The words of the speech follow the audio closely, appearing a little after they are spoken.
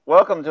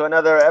Welcome to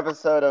another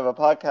episode of a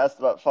podcast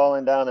about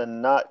falling down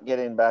and not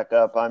getting back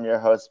up. I'm your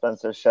host,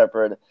 Spencer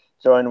Shepard.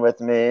 Joined with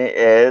me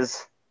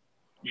is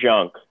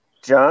Junk.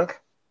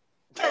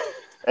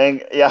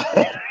 And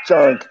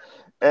Junk.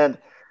 And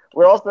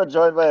we're also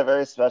joined by a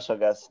very special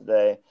guest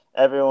today.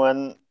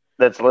 Everyone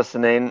that's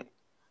listening,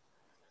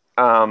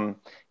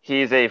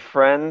 he's a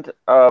friend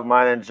of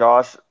mine and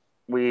Josh.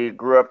 We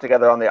grew up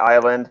together on the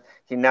island.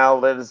 He now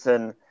lives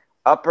in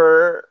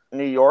Upper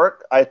New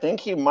York. I think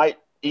he's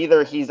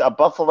a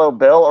Buffalo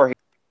Bill or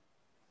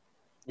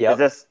Yep.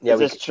 Is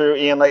this true,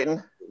 Ian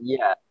Layton?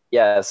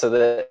 Yeah. So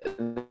the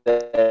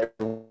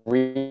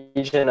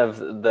region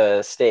of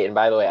the state, and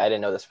by the way, I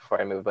didn't know this before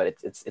I moved, but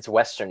it's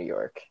Western New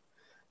York.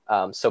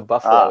 So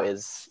Buffalo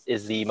is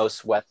the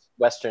most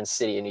western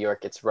city in New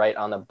York. It's right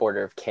on the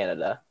border of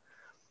Canada,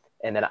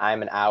 and then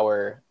I'm an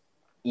hour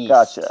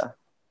east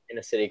in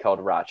a city called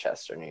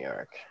Rochester, New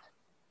York.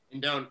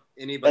 And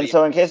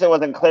so, in case it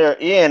wasn't clear,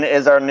 Ian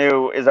is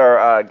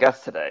our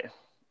guest today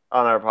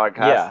on our podcast.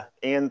 Yeah.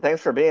 Ian,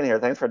 thanks for being here.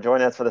 Thanks for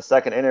joining us for the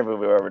second interview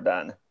we've ever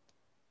done.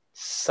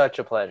 Such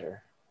a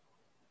pleasure.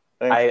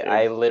 Thanks,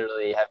 I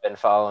literally have been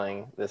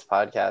following this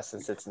podcast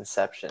since its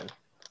inception.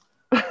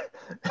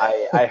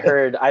 I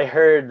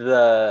heard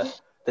the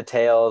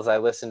tales. I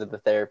listened to the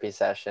therapy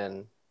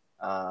session.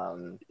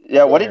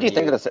 What did you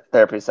think of the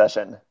therapy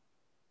session?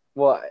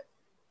 Well,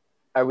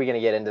 are we going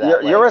to get into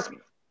that?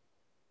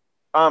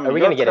 Are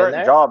we going to get in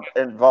there? Job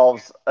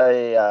involves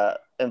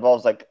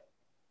like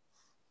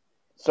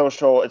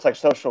social. It's like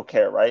social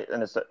care, right?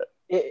 And it's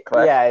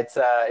correct? Yeah,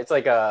 it's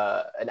like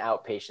an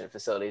outpatient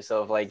facility.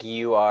 So if like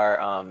you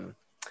are,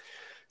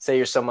 say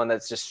you're someone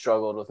that's just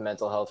struggled with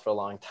mental health for a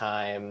long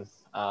time,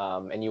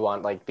 and you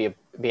want like be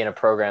in a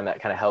program that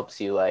kind of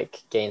helps you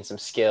like gain some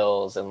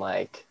skills and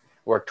like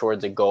work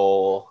towards a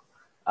goal.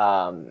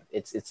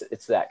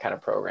 It's that kind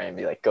of program.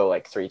 You like go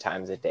like 3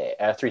 times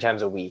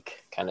a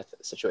week kind of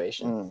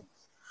situation.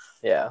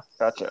 Yeah.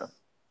 Gotcha.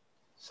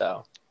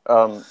 So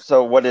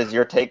what is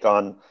your take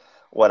on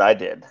what I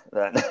did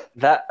then?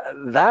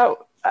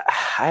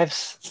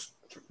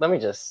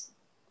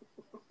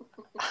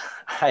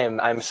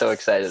 I'm so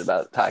excited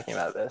about talking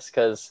about this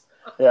because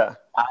yeah.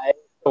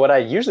 What I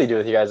usually do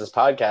with you guys'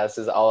 podcast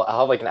is I'll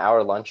have like an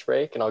hour lunch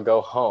break and I'll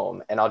go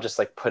home and I'll just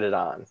like put it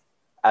on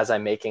as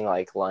I'm making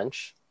like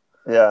lunch.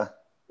 Yeah.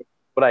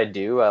 What I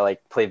do, I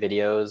like play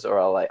videos or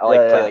I'll play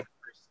like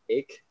First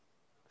Take.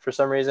 For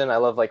some reason, I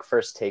love like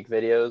First Take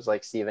videos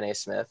like Stephen A.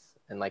 Smith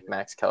and like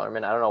Max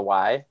Kellerman. I don't know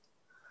why.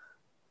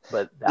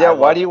 But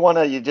why do you want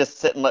to? You just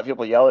sit and let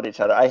people yell at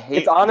each other? I hate.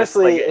 It's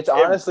honestly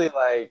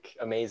like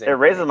amazing. It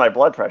raises my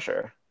blood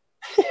pressure.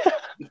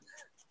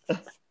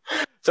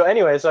 So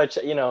anyway,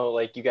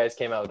 like you guys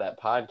came out with that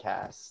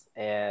podcast,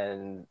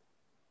 and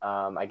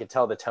I could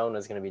tell the tone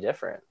was going to be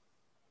different.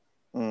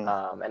 And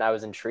I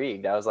was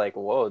intrigued. I was like,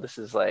 "Whoa, this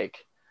is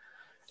like,"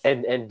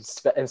 and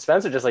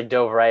Spencer just like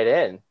dove right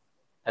in,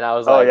 and I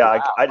was like, "Oh yeah,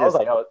 wow. I was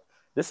like, oh,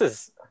 this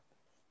is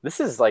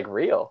like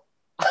real."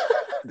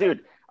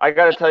 Dude, I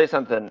got to tell you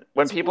something.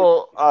 When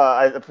people,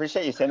 I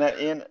appreciate you saying that,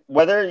 Ian.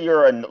 Whether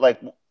you're I'm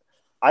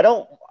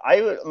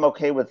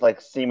okay with like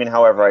seeming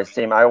however I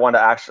seem. I want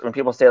to actually, when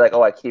people say like,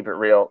 "Oh, I keep it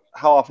real,"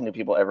 how often do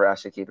people ever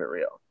actually keep it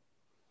real?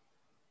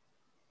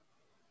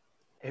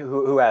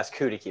 Who asked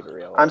who to keep it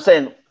real? I'm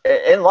saying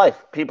in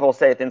life, people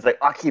say things like,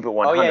 "I keep it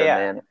 100,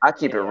 man. I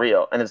keep it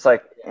real," and it's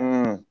like,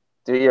 do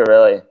you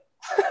really?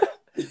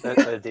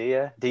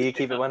 Do you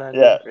keep it 100?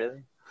 Yeah.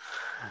 Really?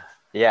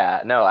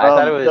 Yeah. No, I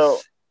thought it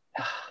was.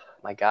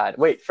 My God.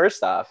 Wait,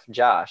 first off,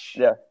 Josh.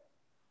 Yeah.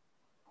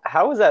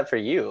 How was that for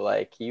you?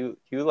 Like you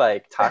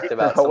like talked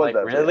about some like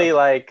really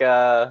like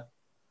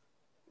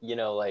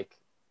like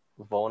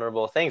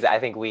vulnerable things I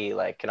think we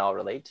like can all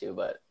relate to,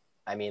 but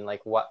I mean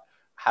like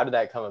how did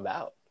that come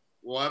about?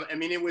 Well, I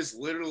mean, it was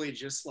literally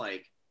just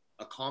like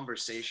a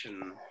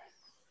conversation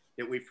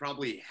that we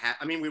probably had.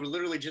 I mean, we were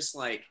literally just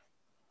like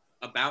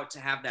about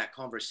to have that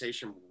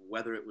conversation,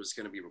 whether it was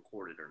going to be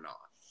recorded or not.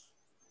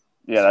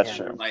 Yeah, that's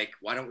true. Like,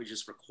 why don't we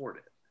just record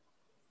it?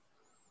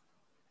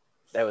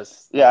 I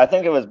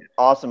think it was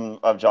awesome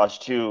of Josh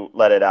to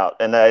let it out,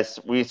 and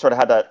we sort of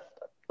had that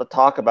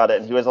talk about it,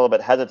 and he was a little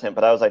bit hesitant,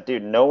 but I was like,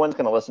 dude, no one's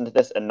going to listen to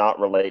this and not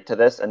relate to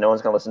this, and no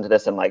one's going to listen to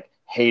this and like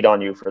hate on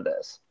you for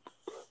this,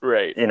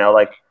 right?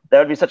 Like that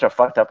would be such a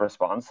fucked up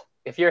response.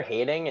 If you're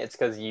hating, it's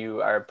because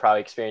you are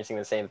probably experiencing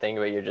the same thing,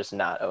 but you're just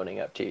not owning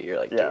up to it. You're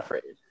like too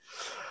afraid.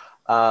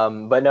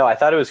 But no, I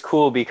thought it was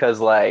cool because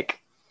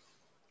like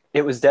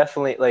it was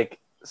definitely like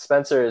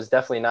Spencer is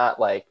definitely not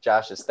like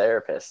Josh's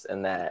therapist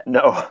in that.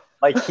 No.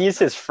 Like he's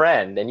his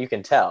friend, and you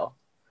can tell,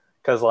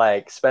 because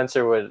like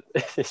Spencer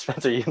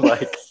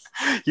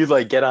you'd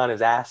like get on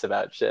his ass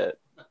about shit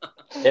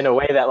in a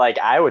way that like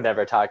I would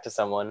never talk to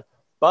someone,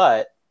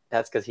 but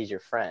that's because he's your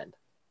friend,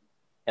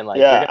 and like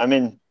you're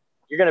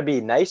gonna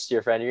be nice to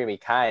your friend, you're gonna be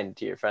kind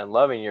to your friend,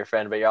 loving your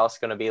friend, but you're also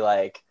gonna be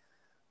like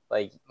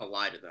I'll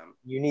lie to them.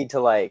 You need to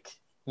like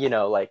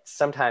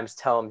sometimes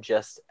tell them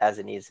just as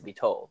it needs to be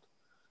told.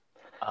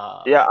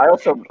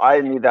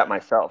 I need that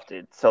myself,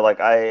 dude. So like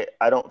I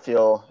don't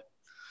feel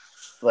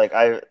like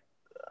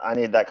I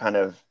need that kind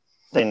of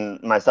thing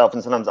myself,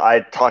 and sometimes I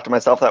talk to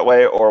myself that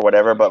way or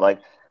whatever. But like,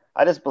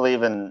 I just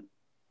believe in.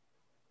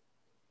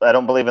 I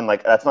don't believe in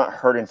like that's not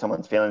hurting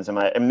someone's feelings in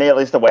my. I mean, at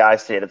least the way I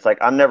see it, it's like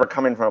I'm never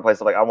coming from a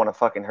place of like I want to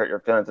fucking hurt your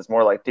feelings. It's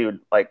more like,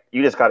 dude, like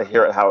you just got to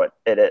hear it how it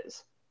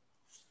is,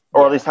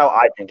 or at least how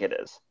I think it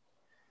is.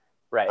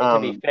 Right.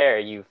 And to be fair,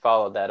 you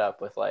followed that up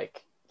with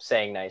like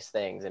saying nice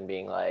things and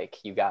being like,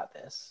 "You got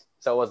this."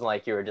 So it wasn't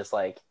like you were just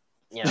like,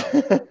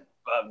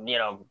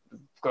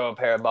 grow a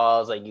pair of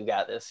balls, like you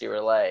got this. You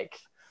were like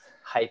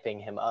hyping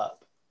him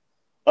up.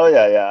 Oh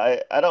yeah.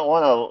 I don't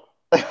want to.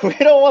 We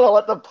don't want to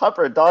let the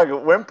pupper dog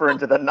whimper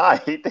into the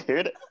night,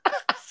 dude.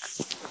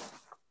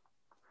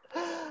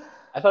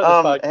 I thought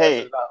this podcast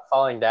was about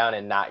falling down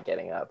and not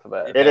getting up,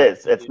 but it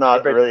is. It's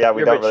not really. Yeah,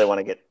 we don't really want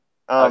to get.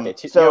 Okay,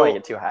 you don't want to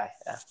get too high.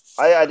 Yeah.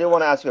 I do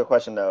want to ask you a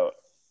question though.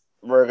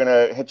 We're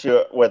gonna hit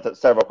you with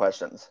several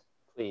questions.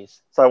 Please.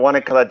 So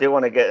because I do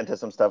want to get into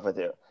some stuff with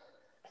you.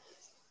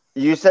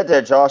 You said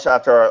to Josh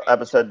after our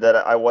episode that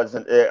I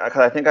wasn't, because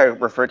I think I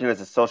referred to you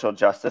as a social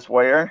justice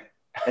warrior,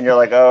 and you're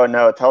like, "Oh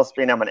no, tell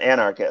Speen I'm an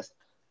anarchist."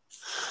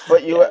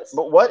 But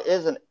but what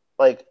is an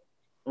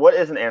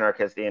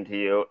anarchist, Ian, to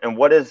you, and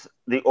what is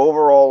the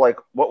overall like?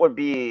 What would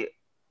be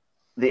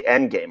the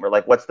end game, or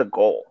like, what's the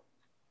goal?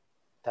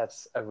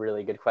 That's a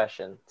really good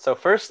question. So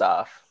first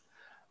off,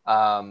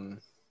 by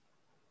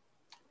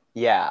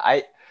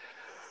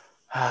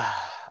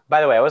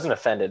the way, I wasn't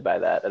offended by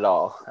that at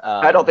all.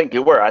 I don't think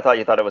you were. I thought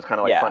you thought it was kind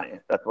of like funny.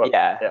 That's what.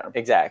 Yeah,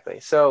 exactly.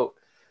 So,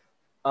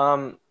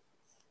 well,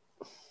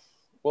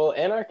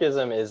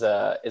 anarchism is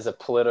a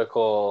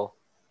political.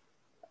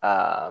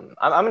 I'm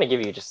going to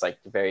give you just like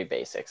very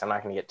basics. I'm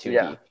not going to get too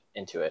deep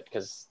into it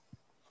because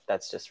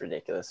that's just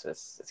ridiculous.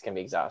 It's going to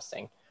be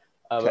exhausting.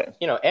 But,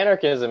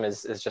 anarchism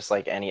is just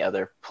like any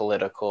other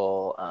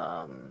political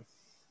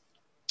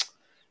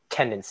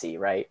tendency,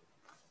 right?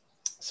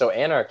 So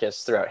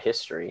anarchists throughout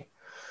history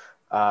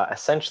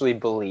essentially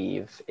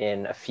believe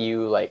in a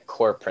few like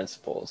core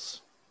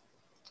principles.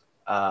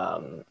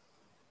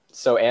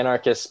 So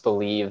anarchists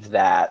believe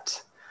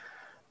that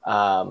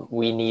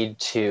we need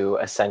to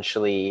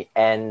essentially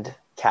end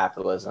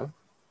capitalism.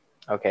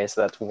 Okay,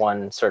 so that's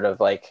one sort of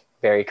like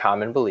very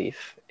common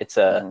belief. It's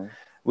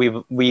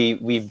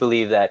we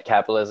believe that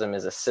capitalism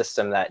is a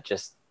system that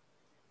just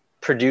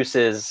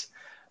produces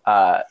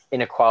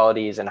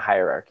inequalities and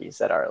hierarchies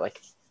that are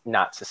like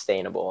not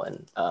sustainable,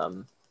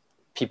 and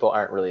people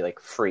aren't really like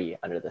free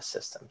under this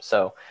system.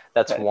 So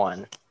that's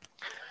one.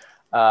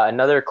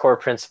 Another core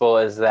principle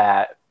is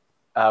that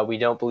we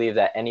don't believe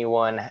that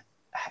anyone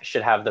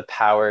should have the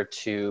power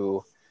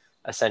to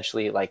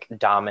essentially like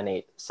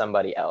dominate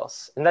somebody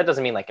else. And that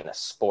doesn't mean like in a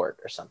sport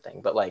or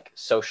something, but like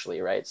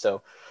socially, right?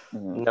 So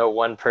no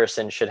one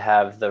person should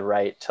have the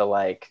right to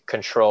like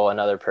control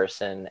another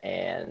person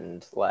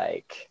and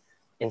like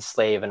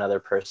enslave another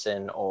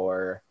person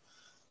or,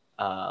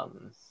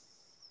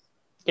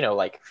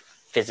 like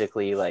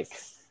physically like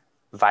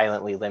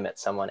violently limit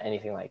someone,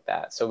 anything like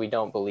that. So we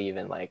don't believe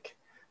in like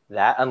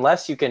that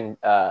unless you can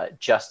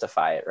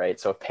justify it, right?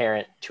 So a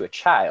parent to a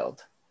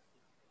child,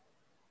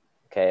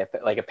 okay,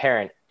 like a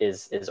parent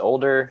is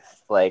older,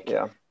 like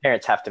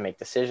parents have to make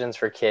decisions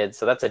for kids,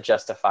 so that's a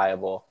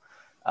justifiable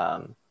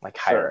like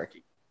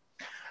hierarchy.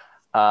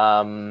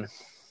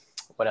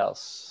 What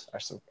else are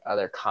some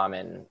other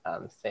common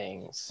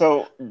things?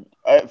 So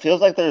it feels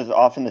like there's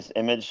often this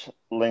image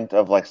linked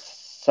of like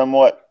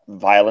somewhat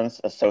violence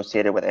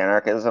associated with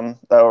anarchism,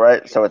 though,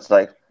 right? So it's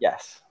like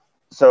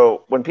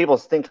So when people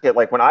think it,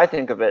 like when I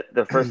think of it,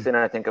 the first thing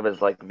I think of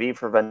is like V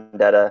for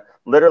Vendetta,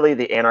 literally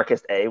the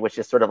anarchist A, which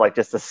is sort of like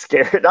just a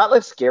scary, not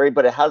like scary,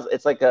 but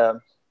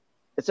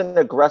it's an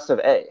aggressive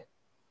A.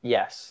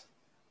 Yes.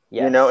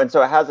 And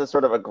so it has a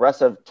sort of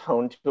aggressive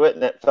tone to it,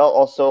 and it felt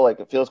also like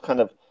it feels kind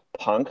of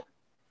punk,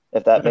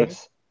 if that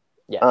makes.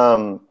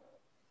 And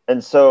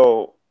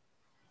so,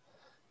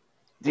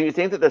 do you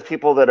think that there's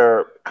people that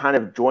are kind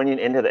of joining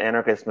into the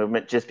anarchist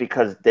movement just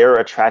because they're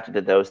attracted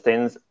to those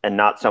things and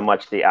not so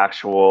much the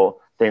actual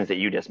things that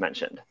you just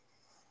mentioned?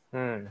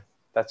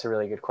 That's a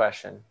really good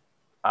question.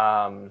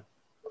 I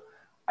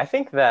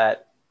think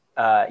that,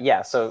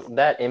 so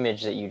that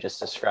image that you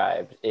just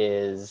described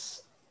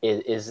is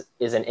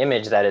an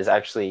image that is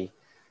actually,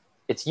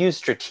 it's used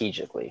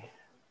strategically,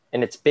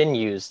 and it's been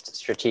used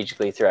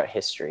strategically throughout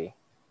history.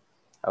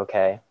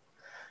 Okay.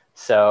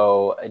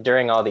 So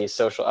during all these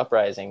social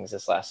uprisings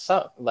this last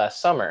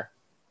summer,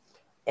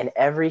 in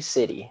every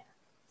city,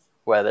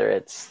 whether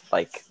it's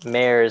like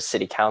mayors,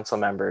 city council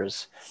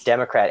members,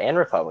 Democrat and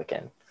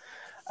Republican,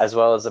 as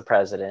well as the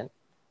president,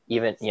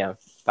 even,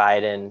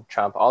 Biden,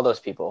 Trump, all those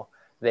people,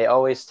 they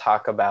always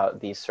talk about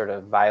these sort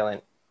of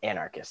violent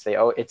anarchists.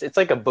 It's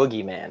like a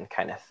boogeyman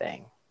kind of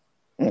thing.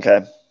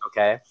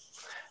 Okay.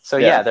 So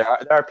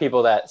there are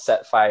people that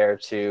set fire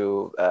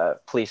to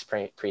police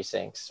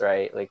precincts,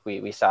 right? Like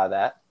we saw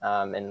that.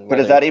 But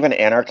is that even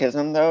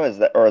anarchism though? Is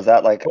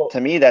that like,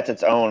 to me, that's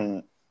its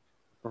own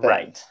thing.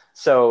 Right.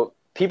 So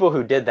people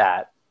who did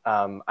that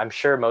I'm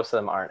sure most of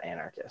them aren't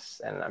anarchists,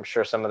 and I'm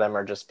sure some of them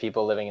are just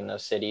people living in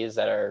those cities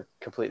that are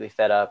completely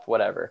fed up,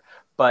 whatever.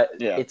 But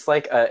Yeah. it's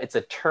like it's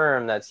a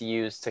term that's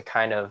used to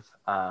kind of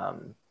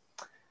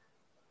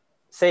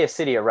say a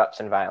city erupts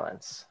in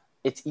violence.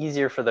 It's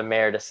easier for the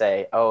mayor to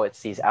say, "Oh,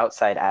 it's these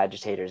outside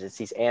agitators, it's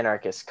these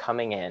anarchists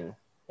coming in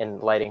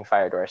and lighting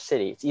fire to our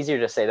city." It's easier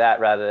to say that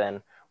rather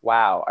than,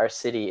 "Wow, our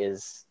city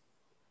is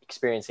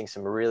experiencing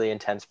some really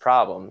intense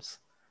problems."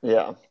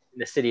 Yeah.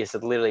 The city has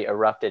literally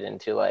erupted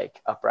into like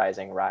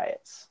uprising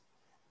riots,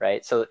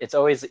 right? So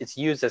it's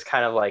used as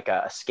kind of like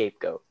a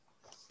scapegoat.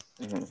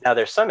 Mm-hmm. Now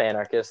there's some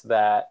anarchists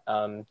that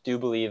do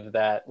believe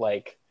that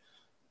like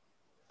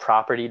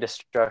property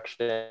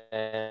destruction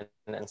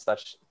and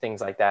such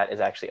things like that is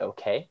actually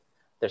okay.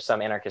 There's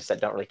some anarchists that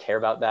don't really care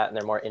about that, and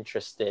they're more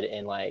interested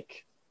in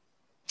like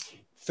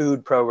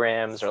food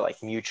programs or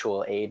like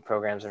mutual aid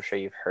programs. I'm sure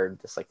you've heard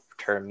this like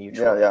term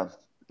mutual aid.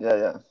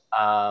 Yeah.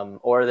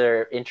 Or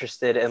they're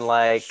interested in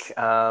like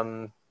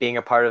being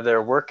a part of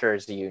their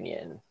workers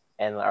union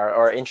and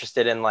or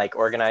interested in like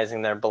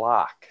organizing their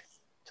block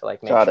to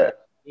like make Got sure it.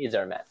 needs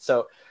are met.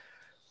 So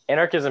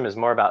anarchism is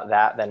more about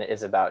that than it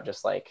is about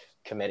just like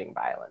committing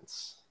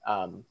violence.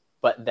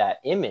 But that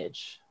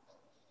image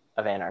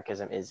of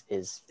anarchism is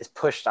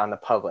pushed on the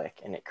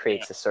public, and it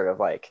creates this sort of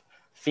like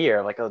fear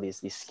of like, oh,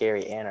 these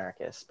scary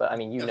anarchists. But I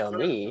mean, you know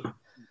me,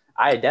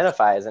 I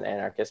identify as an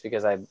anarchist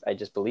because I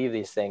just believe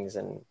these things,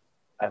 and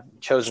I've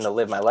chosen to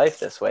live my life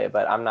this way,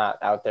 but I'm not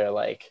out there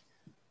like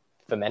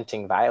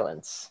fomenting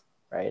violence,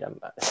 right? I'm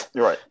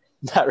You're right.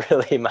 not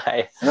really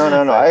my. No.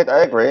 I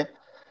agree.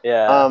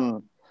 Yeah.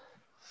 Um,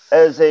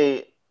 as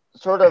a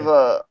sort of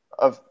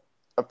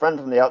a friend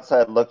from the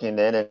outside looking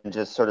in and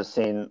just sort of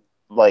seeing,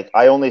 like,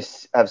 I only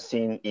have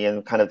seen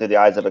Ian kind of through the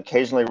eyes of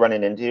occasionally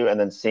running into you and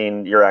then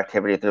seeing your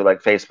activity through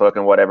like Facebook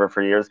and whatever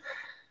for years.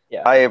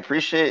 Yeah. I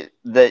appreciate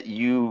that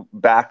you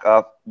back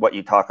up what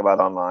you talk about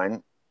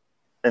online.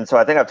 And so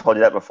I think I've told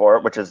you that before,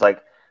 which is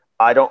like,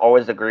 I don't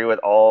always agree with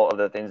all of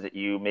the things that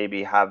you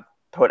maybe have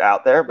put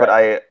out there, but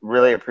Right. I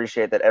really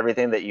appreciate that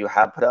everything that you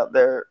have put out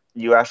there,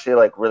 you actually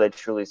like really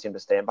truly seem to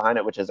stand behind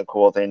it, which is a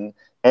cool thing.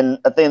 And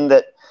a thing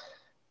that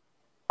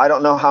I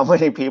don't know how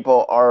many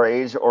people our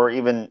age or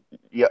even,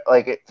 yeah,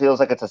 like it feels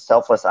like it's a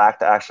selfless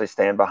act to actually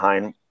stand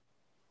behind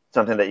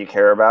something that you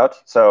care about.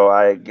 So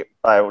I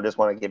just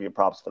want to give you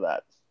props for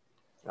that.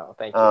 Oh,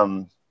 thank you.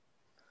 Um,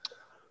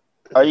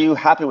 are you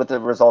happy with the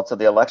results of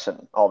the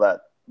election? All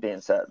that being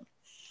said,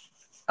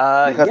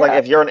 because like Yeah.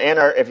 if you're an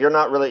anar, if you're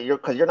not really,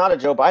 because you're not a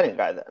Joe Biden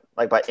guy then,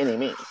 like by any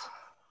means.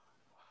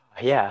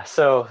 Yeah.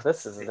 So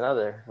this is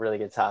another really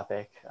good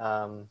topic.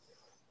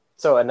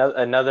 So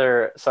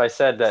another. So I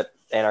said that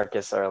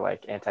anarchists are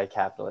like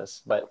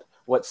anti-capitalist, but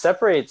what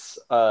separates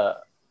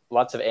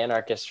lots of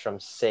anarchists from,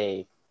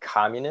 say,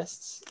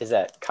 communists is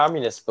that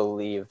communists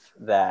believe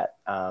that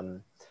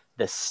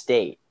the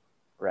state,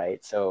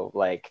 right? So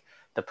like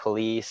the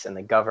police and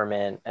the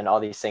government and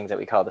all these things that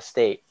we call the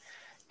state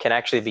can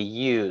actually be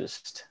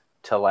used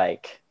to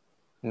like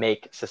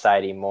make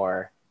society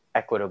more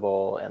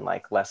equitable and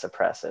like less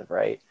oppressive,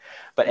 right?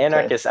 But Okay.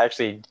 anarchists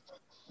actually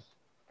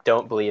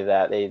don't believe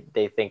that.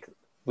 They think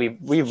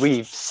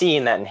we've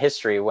seen that in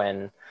history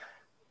when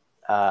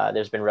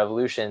there's been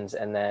revolutions,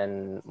 and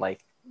then like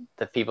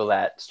the people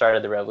that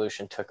started the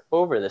revolution took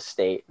over the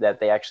state, that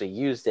they actually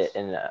used it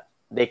in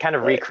they kind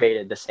of Right.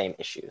 recreated the same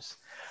issues.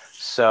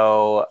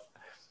 So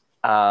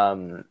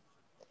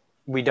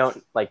we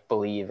don't like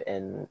believe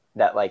in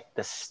that like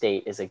the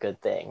state is a good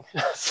thing.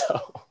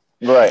 So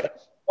Right.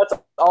 that's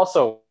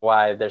also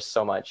why there's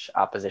so much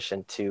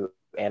opposition to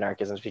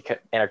anarchism,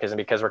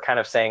 because we're kind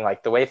of saying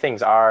like the way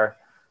things are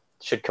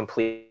should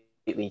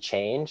completely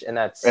change, and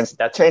And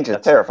that's change is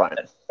that's terrifying.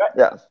 that's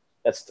Yeah.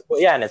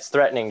 yeah, and it's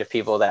threatening to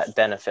people that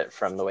benefit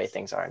from the way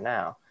things are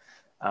now.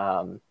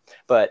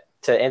 But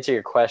to answer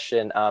your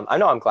question, I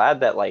know I'm glad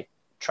that like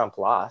Trump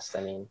lost.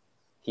 I mean,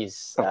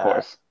 he's Of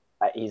course.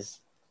 he's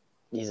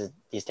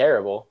he's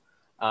terrible,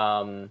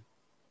 and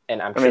I'm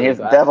I mean, truly he's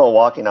the glad. devil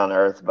walking on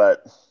earth,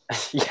 but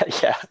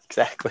Yeah,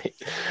 exactly.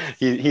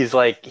 He's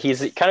like he's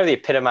kind of the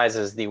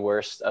epitomizes the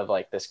worst of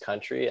like this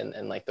country,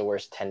 and like the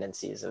worst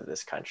tendencies of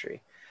this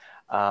country.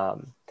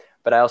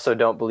 But I also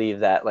don't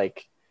believe that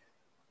like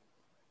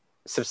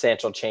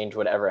substantial change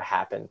would ever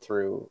happen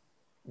through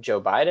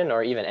Joe Biden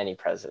or even any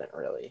president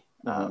really.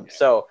 mm-hmm.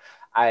 So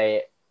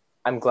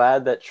I'm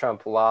glad that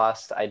Trump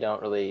lost. I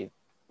don't really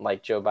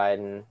like Joe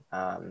Biden.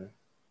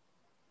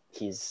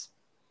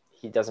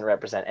 He doesn't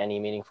represent any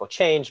meaningful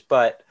change,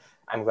 but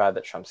I'm glad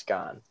that Trump's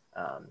gone.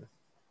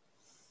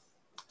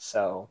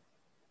 So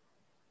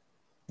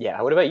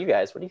yeah, what about you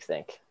guys? What do you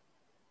think?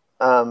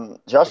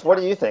 Josh, what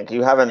do you think?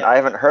 You haven't, I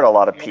haven't heard a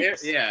lot of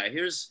peeps.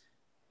 Here's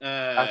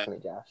Talk to me,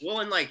 Josh. well,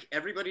 and like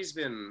everybody's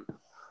been,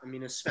 I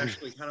mean,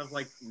 especially kind of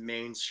like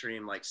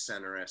mainstream, like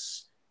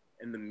centrists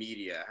in the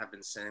media have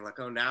been saying like,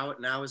 oh,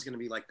 now is going to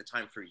be like the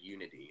time for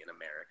unity in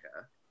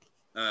America,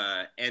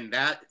 and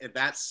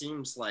that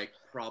seems like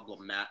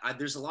problematic.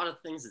 There's a lot of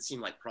things that seem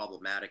like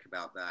problematic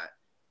about that,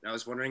 and I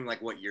was wondering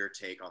like what your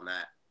take on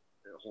that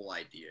whole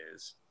idea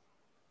is.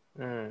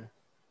 Mm.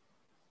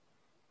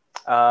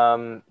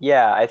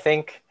 Yeah, I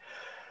think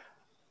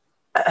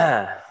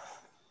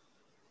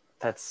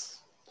that's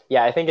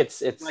yeah, I think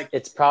Like,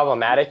 it's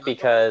problematic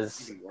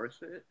because even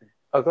worth it.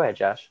 oh, go ahead,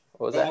 Josh.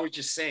 What was Well, that? I was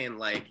just saying,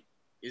 like,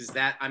 is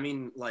that? I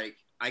mean, like,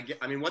 I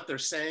mean, what they're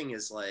saying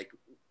is like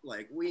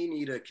we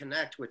need to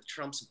connect with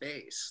Trump's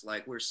base.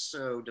 Like, we're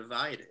so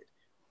divided.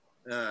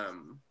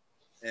 Um,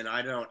 and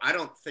I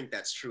don't think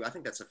that's true. I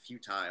think that's a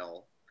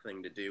futile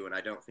thing to do, and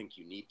I don't think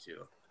you need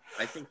to.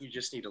 I think you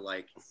just need to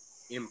like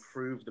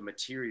improve the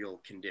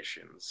material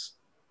conditions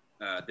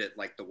that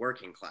like the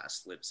working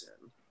class lives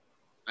in.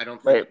 I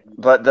don't think. Right,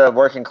 but the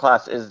working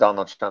class is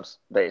Donald Trump's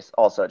base,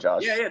 also,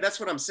 Josh. Yeah, that's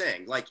what I'm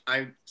saying. Like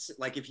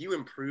if you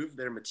improve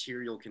their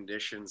material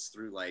conditions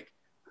through like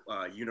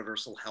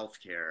universal health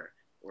care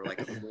or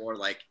like a more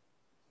like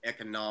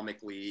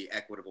economically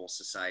equitable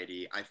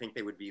society, I think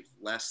they would be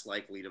less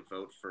likely to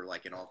vote for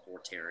like an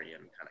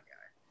authoritarian kind of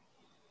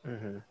guy.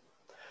 Mm-hmm.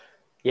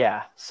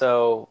 Yeah,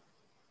 so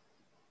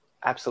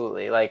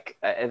absolutely. Like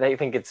I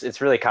think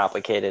it's really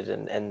complicated,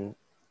 and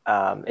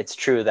it's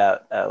true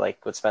that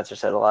like what Spencer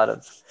said, a lot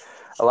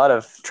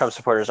of Trump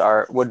supporters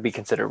would be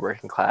considered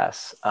working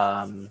class,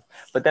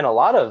 but then a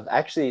lot of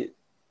actually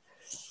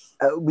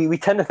we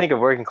tend to think of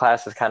working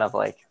class as kind of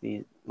like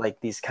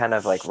these kind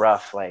of like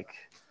rough like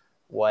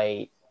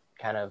white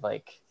kind of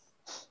like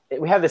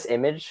we have this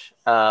image,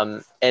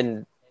 and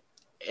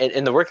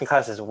the working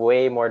class is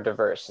way more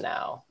diverse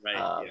now,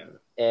 Right.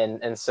 Yeah.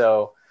 and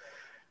so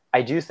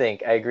I do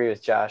think I agree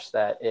with Josh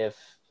that if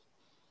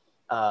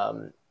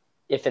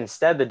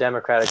instead the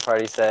Democratic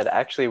Party said,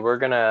 actually, we're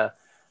gonna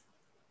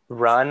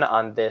run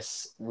on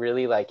this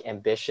really like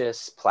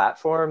ambitious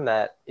platform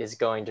that is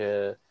going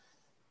to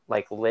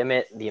like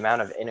limit the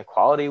amount of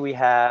inequality we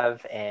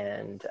have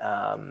and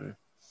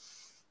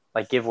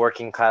like give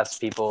working class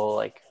people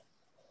like,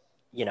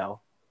 you know,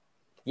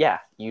 yeah,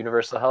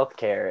 universal health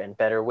care and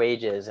better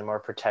wages and more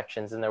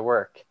protections in their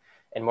work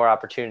and more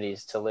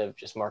opportunities to live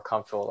just more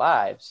comfortable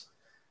lives.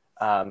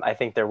 I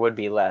think there would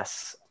be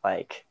less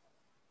like,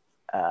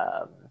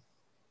 um,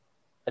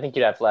 I think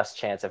you'd have less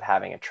chance of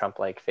having a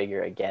Trump-like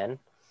figure again.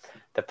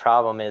 The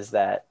problem is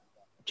that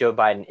Joe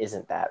Biden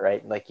isn't that,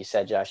 right? Like you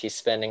said, Josh, he's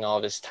spending all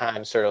of his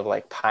time sort of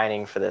like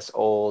pining for this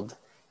old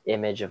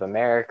image of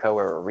America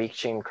where we're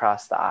reaching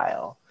across the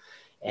aisle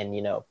and,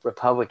 you know,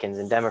 Republicans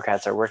and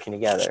Democrats are working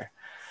together.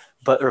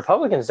 But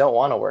Republicans don't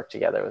want to work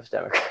together with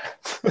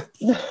Democrats.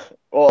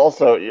 Well,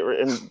 also,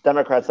 and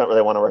Democrats don't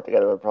really want to work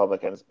together with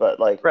Republicans, but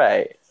like,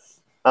 Right.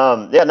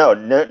 yeah, no,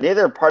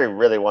 neither party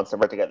really wants to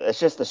work together. It's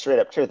just the straight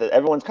up truth that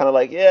everyone's kind of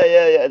like, yeah,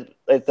 yeah, yeah.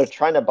 Like, they're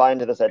trying to buy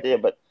into this idea,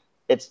 but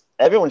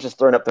everyone's just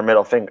throwing up their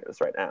middle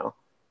fingers right now.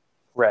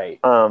 Right.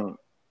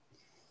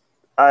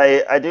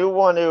 I do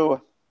want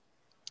to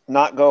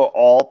not go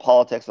all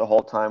politics the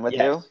whole time with you.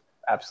 Yes,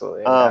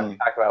 absolutely. I'm down to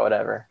talk about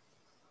whatever.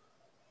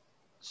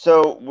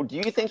 So, do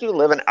you think you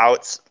live do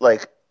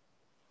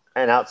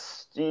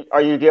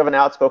you have an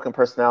outspoken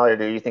personality, or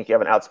do you think you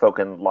have an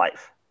outspoken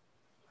life?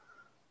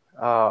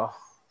 Oh,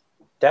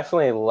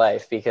 definitely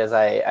life because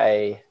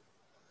I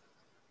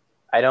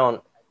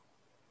don't.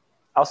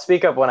 I'll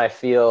speak up when I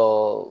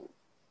feel,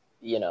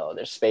 you know,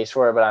 there's space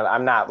for it, but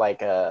I'm not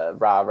like a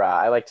rah rah.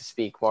 I like to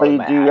speak more So, with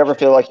my do you ever actions.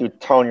 feel like you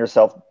tone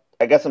yourself?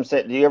 I guess I'm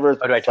saying, do you ever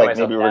Oh, do I tone like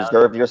myself maybe down?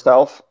 reserve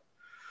yourself?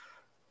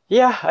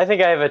 Yeah, I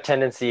think I have a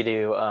tendency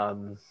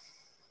to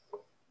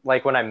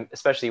like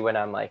especially when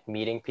I'm like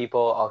meeting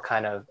people, I'll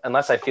kind of,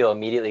 unless I feel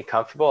immediately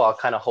comfortable, I'll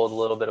kind of hold a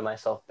little bit of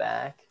myself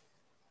back.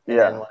 And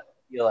then Yeah. when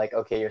I feel like,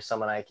 okay, you're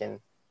someone I can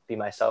be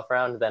myself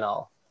around, then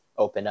I'll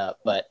open up.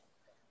 But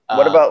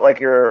What um, about like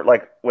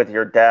with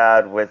your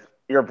dad, with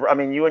I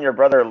mean, you and your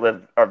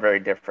brother are very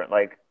different,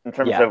 like in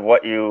terms yeah, of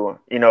what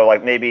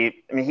like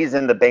maybe, I mean, he's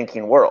in the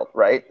banking world,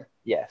 right?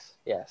 yes,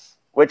 yes.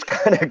 Which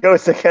kind of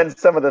goes against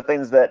some of the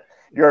things that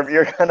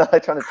you're kind of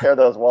like trying to tear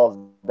those walls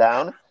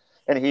down.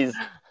 And he's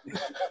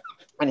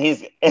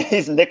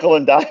nickel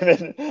and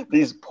diamond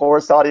these poor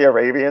Saudi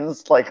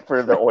Arabians like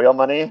for the oil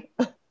money.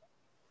 Yeah,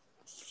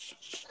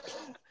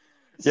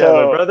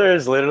 my So brother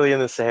is literally in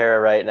the Sahara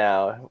right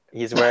now.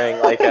 He's wearing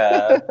like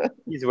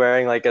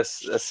a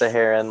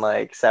Saharan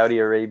like Saudi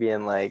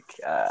Arabian like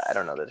I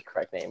don't know the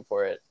correct name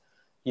for it.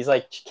 He's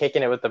like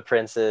kicking it with the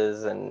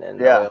princes and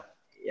yeah, oil.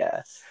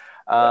 Yeah.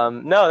 yeah.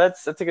 No,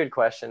 that's a good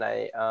question.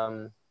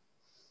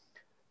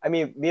 I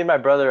mean, me and my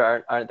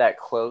brother aren't that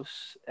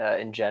close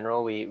in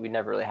general. We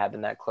never really have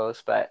been that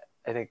close, but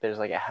I think there's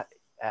like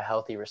a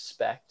healthy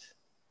respect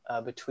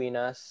between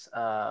us.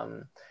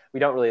 We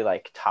don't really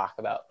like talk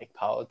about like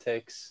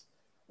politics.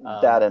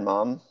 Dad and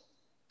mom.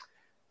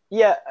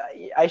 Yeah,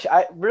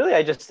 I really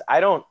I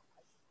don't.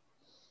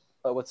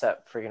 What's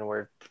that freaking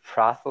word?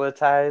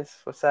 Proselytize?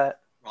 What's that?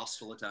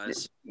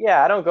 Proselytize.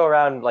 Yeah, I don't go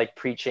around like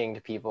preaching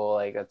to people.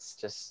 Like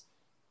it's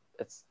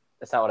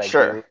not what I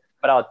Sure. do.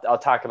 But I'll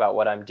talk about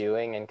what I'm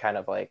doing and kind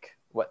of like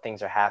what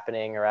things are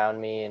happening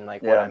around me and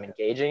like what Yeah. I'm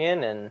engaging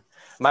in. And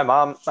my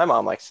mom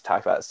likes to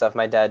talk about stuff.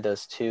 My dad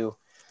does too.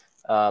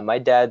 My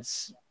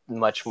dad's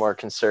much more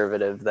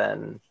conservative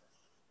than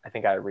I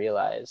think I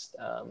realized.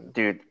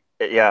 Dude,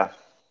 Yeah,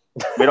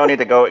 we don't need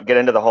to get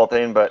into the whole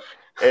thing, but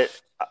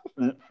it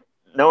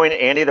knowing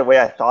Andy the way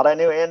I thought I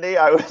knew Andy,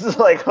 I was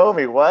like,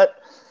 homie, what?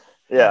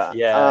 Yeah.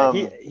 Yeah,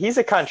 he's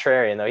a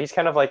contrarian though. He's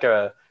kind of like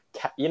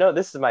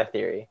this is my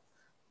theory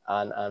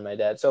on my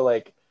dad. So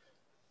like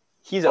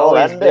he's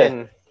always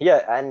been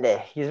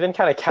and he's been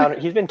kind of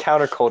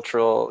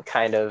countercultural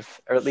kind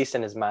of, or at least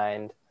in his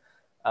mind.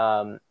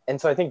 And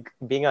so I think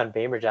being on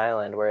Bainbridge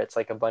Island, where it's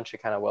like a bunch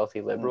of kind of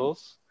wealthy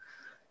liberals,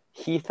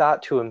 he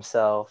thought to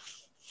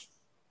himself,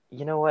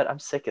 you know what, I'm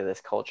sick of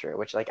this culture,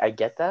 which like I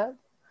get that,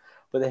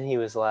 but then he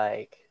was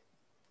like,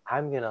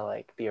 I'm gonna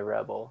like be a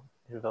rebel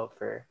and vote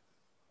for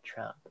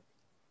Trump.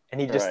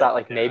 And he just thought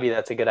like maybe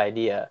that's a good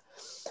idea.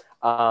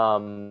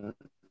 I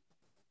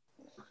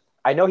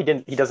know he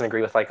doesn't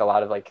agree with like a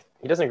lot of like,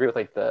 he doesn't agree with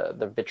like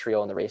the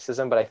vitriol and the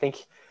racism, but I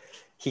think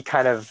he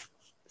kind of,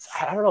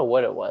 I don't know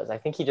what it was. I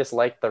think he just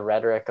liked the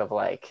rhetoric of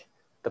like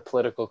the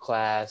political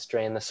class,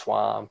 drain the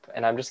swamp.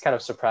 And I'm just kind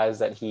of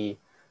surprised that he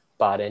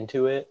bought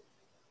into it.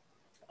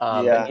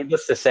 And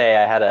needless to say,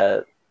 I had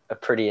a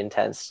pretty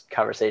intense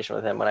conversation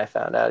with him when I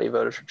found out he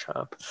voted for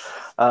Trump.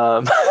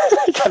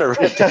 Kind of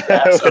ripped his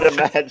ass. I would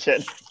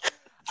imagine.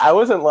 I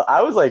was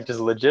like just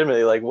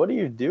legitimately like, what are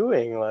you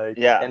doing? Like,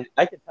 and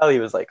I could tell he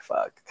was like,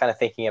 fuck, kind of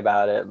thinking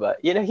about it.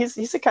 But you know, he's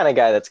the kind of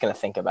guy that's gonna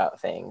think about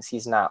things.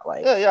 He's not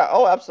like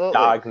oh, absolutely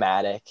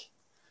dogmatic.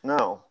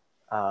 No.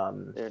 I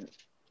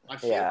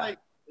feel like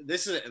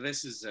this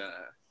is a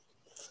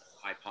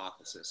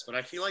hypothesis, but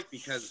I feel like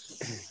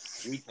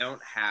because we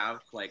don't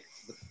have like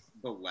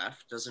the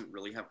left doesn't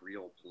really have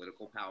real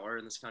political power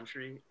in this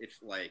country. If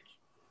like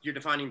you're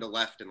defining the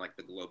left in like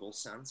the global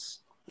sense,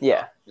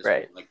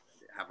 right? Like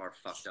have our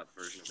fucked up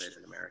version of it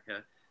in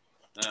America.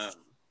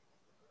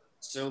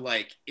 So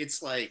like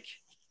it's like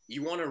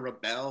you want to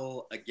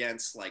rebel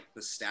against like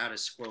the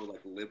status quo,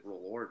 like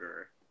liberal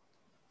order.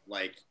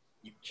 Like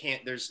you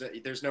can't.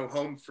 There's no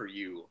home for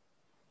you.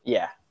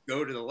 Yeah.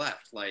 Go to the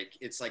left. Like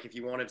it's like if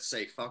you wanted to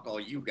say fuck all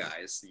you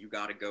guys, you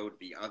got to go to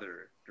the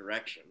other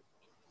direction.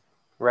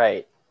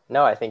 Right.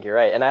 No, I think you're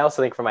right, and I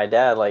also think for my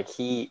dad, like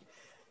he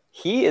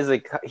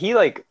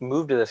like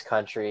moved to this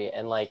country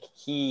and like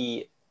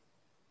he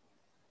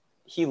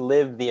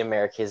lived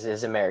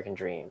his American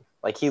dream.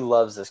 Like he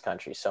loves this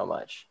country so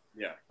much.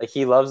 Yeah. Like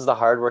he loves the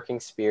hardworking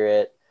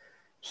spirit.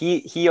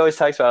 He always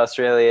talks about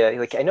Australia.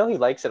 Like I know he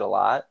likes it a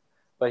lot,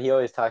 but he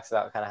always talks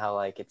about kind of how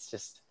like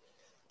it's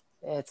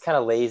kind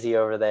of lazy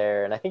over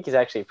there, and I think he's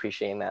actually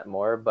appreciating that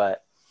more.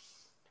 But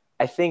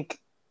I think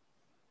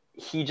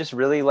he just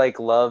really like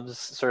loves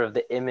sort of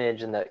the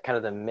image and the kind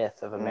of the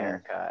myth of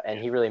America, and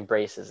he really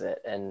embraces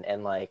it.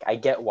 And like I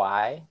get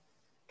why,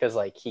 because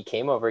like he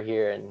came over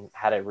here and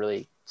had a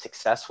really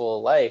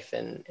successful life,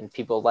 and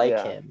people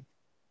like him.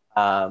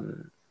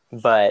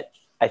 But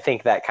I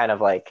think that kind of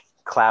like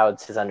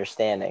clouds his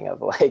understanding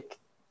of like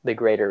the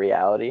greater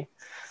reality.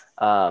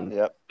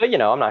 But you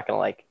know, I'm not gonna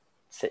like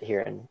sit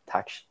here and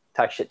talk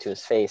shit to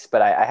his face,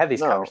 but I have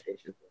these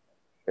conversations.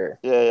 Sure.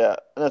 Yeah.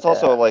 And it's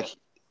also like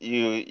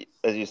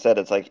as you said,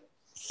 it's like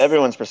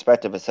everyone's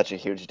perspective is such a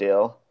huge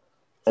deal,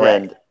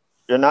 and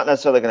you're not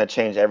necessarily going to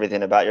change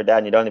everything about your dad,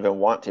 and you don't even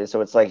want to. So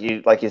it's like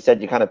you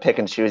said, you kind of pick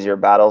and choose your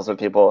battles with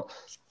people.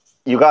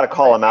 You got to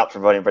call him out for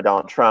voting for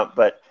Donald Trump,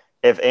 but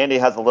if Andy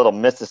has a little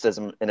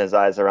mysticism in his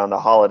eyes around the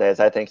holidays,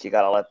 I think you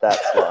got to let that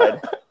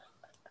slide.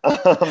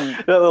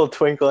 That little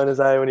twinkle in his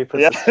eye when he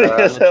puts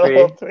the star on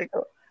the tree.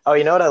 Oh,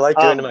 you know what I like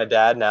doing to my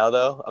dad now,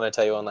 though? I'm going to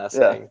tell you one last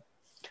thing.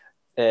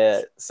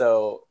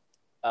 So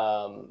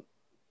I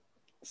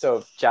don't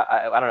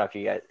know if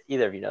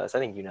either of you know this. I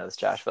think you know this,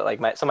 Josh. But like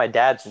my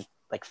dad's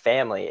like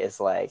family is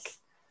like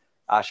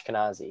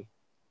Ashkenazi,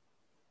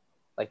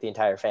 like the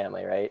entire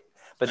family, right?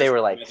 But they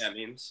were like, what that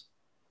means.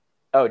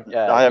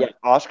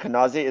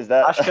 Ashkenazi, is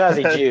that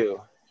Ashkenazi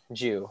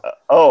Jew?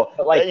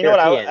 But like you know what?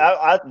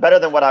 I better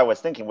than what I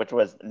was thinking, which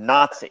was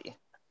Nazi.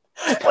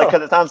 Like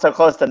because it sounds so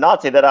close to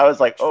Nazi that I was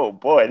like, oh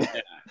boy.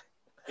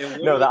 Yeah.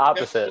 No, the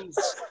opposite.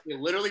 It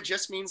literally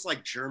just means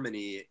like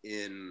Germany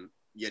in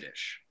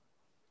Yiddish.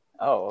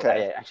 Oh,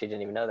 okay. I actually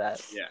didn't even know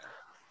that. Yeah.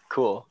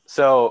 Cool.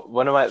 So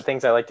one of my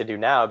things I like to do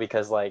now,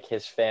 because like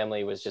his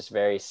family was just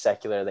very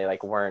secular. They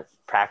like weren't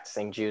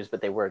practicing Jews, but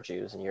they were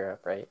Jews in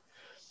Europe, right?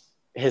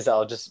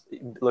 I'll just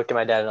look at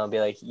my dad and I'll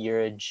be like,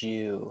 "You're a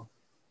Jew,"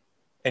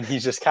 and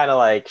he's just kind of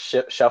like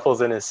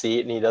shuffles in his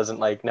seat and he doesn't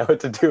like know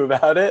what to do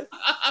about it.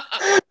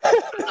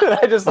 And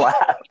I just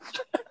laugh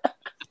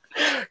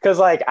because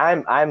like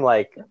I'm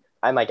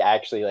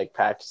actually like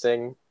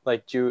practicing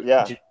like I don't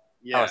want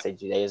to say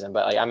Judaism,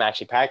 but like I'm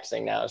actually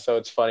practicing now. So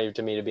it's funny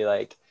to me to be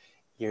like,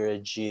 "You're a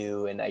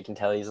Jew," and I can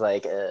tell he's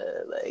like,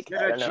 I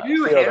don't know, I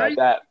feel about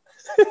that.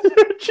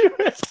 You're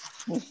a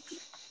Jew.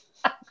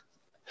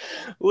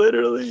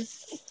 Literally.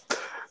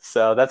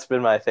 So that's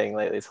been my thing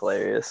lately. It's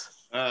hilarious.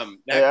 To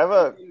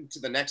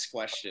the next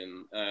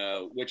question,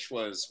 which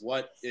was,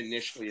 what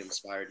initially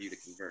inspired you to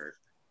convert?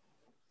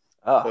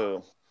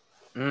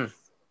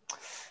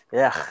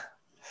 Yeah.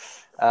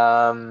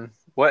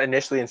 What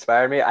initially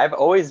inspired me? I've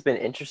always been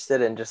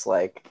interested in just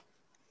like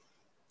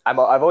I've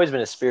always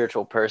been a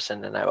spiritual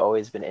person, and I've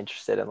always been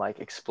interested in like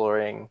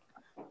exploring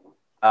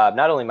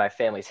not only my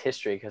family's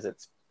history, because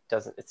it's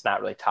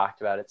not really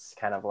talked about. It's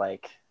kind of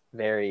like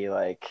very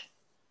like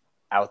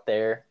out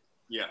there.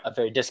 Yeah. I'm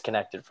very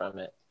disconnected from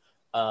it.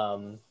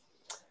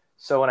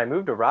 So when I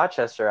moved to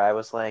Rochester, I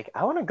was like,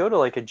 I want to go to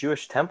like a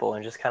Jewish temple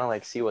and just kind of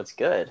like see what's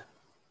good,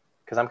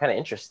 because I'm kind of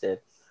interested.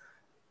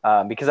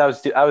 Because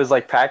I was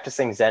like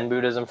practicing Zen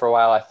Buddhism for a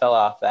while. I fell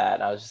off that,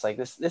 and I was just like,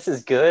 this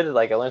is good.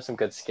 Like I learned some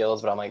good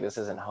skills, but I'm like, this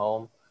isn't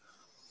home.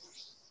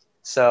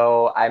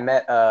 So I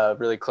met a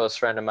really close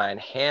friend of mine,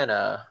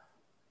 Hannah,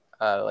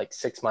 like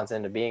 6 months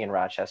into being in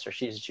Rochester.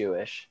 She's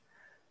Jewish.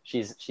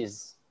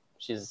 She's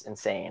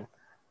insane,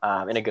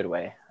 in a good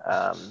way.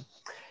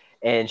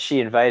 And she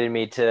invited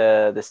me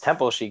to this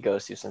temple she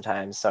goes to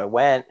sometimes. So I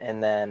went,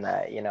 and then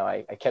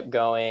I kept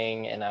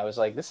going, and I was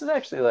like, this is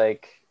actually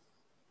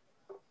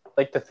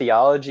like the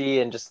theology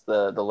and just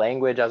the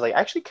language. I was like,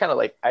 actually kind of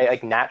like I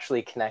like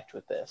naturally connect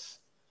with this.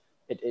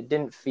 It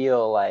didn't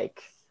feel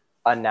like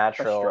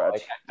unnatural.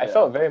 Like I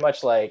felt very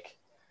much like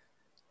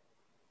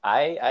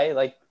I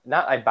like,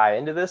 not I buy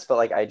into this, but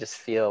like I just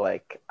feel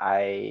like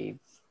I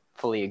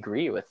fully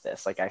agree with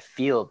this. Like I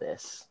feel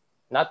this,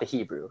 not the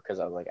Hebrew, because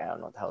I was like, I don't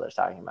know what the hell they're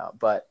talking about,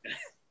 but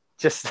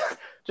just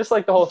just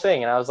like the whole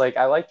thing. And I was like,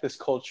 I like this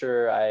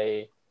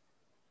culture.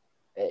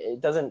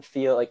 It doesn't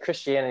feel like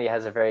Christianity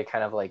has a very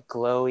kind of like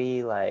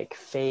glowy like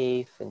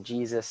faith and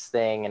Jesus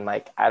thing, and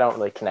like I don't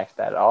really connect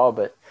that at all.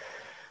 But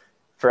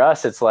for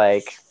us, it's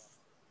like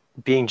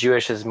being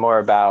Jewish is more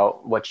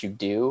about what you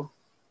do,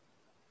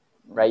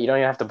 right? You don't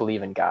even have to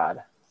believe in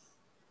God.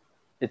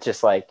 It's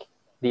just like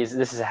this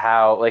is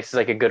how, like, this is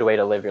like a good way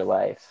to live your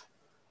life.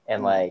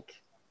 And like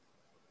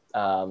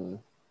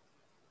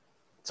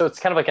so it's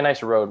kind of like a nice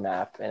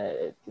roadmap,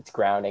 and it's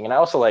grounding. And I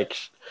also like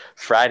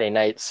Friday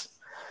nights,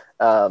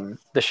 the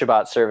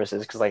Shabbat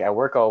services, because like I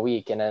work all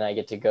week, and then I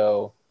get to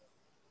go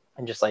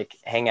and just like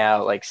hang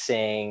out, like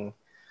sing,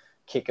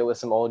 kick it with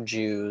some old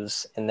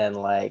Jews, and then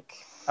like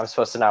I'm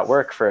supposed to not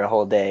work for a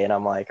whole day, and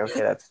I'm like,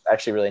 okay, that's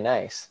actually really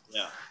nice.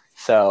 Yeah.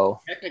 So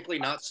technically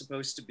not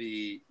supposed to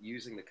be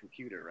using the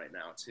computer right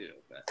now too,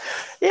 but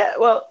yeah,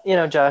 well,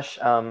 Josh,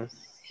 pandemic.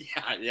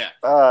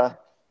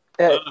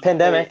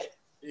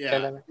 Yeah.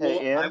 Pandemic. Well,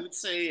 Hey, Ian? I would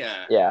say,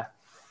 Yeah.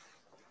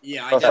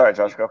 Yeah. Oh, sorry,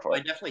 Josh, go for it. I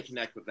definitely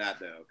connect with that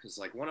though, because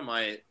like one of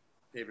my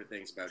favorite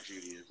things about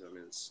Judaism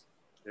is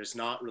there's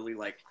not really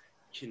like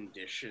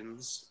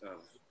conditions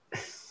of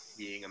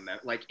being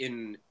like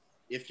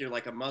if you're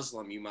like a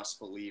Muslim, you must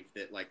believe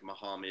that like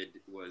Muhammad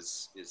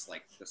is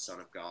like the son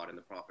of God and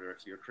the prophet. Or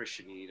if you're a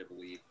Christian, you need to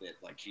believe that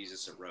like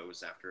Jesus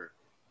arose after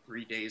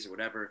 3 days or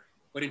whatever.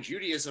 But in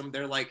Judaism,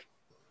 they're like,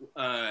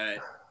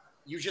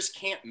 you just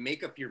can't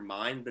make up your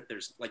mind that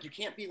there's like, you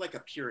can't be like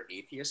a pure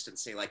atheist and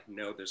say like,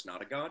 no, there's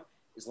not a God.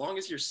 As long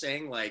as you're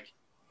saying like,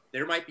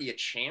 there might be a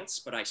chance,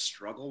 but I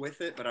struggle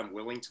with it, but I'm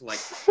willing to like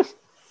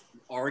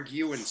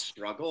argue and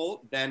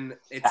struggle, then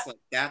it's like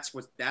that's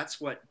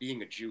what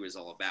being a Jew is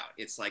all about.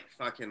 It's like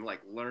fucking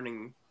like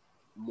learning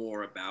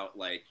more about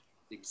like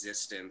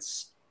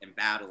existence and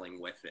battling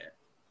with it,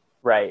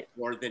 right?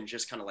 More than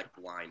just kind of like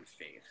blind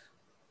faith.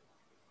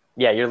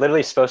 Yeah, you're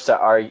literally supposed to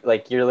argue,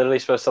 like you're literally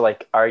supposed to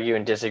like argue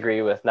and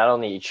disagree with not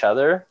only each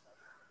other,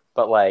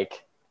 but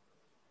like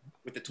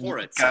with the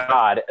Torah itself.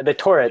 God, the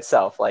Torah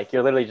itself. Like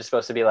you're literally just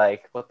supposed to be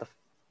like, what the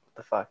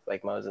fuck,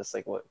 like Moses,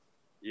 like what?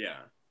 Yeah.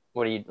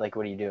 What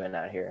are you doing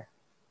out here?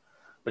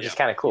 Which is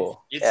kind of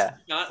cool. It's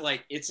not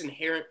like it's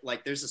inherent.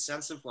 Like there's a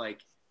sense of like,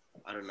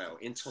 I don't know,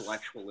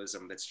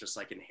 intellectualism that's just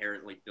like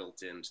inherently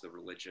built into the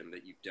religion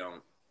that you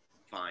don't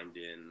find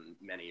in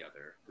many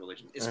other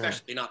religions,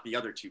 especially not the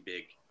other two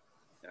big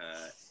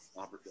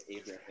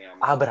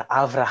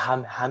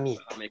Abrahamic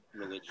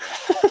religion.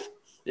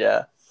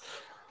 Yeah.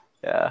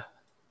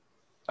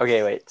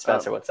 Okay, wait,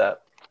 Spencer, what's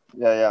up?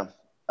 Yeah.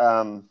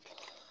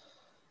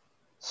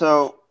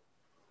 So,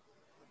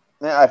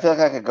 man, I feel like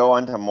I could go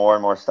into more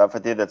and more stuff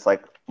with you that's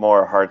like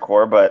more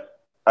hardcore, but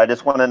I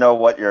just want to know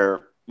what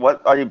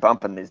are you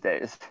bumping these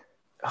days?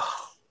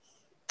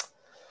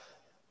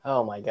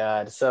 Oh my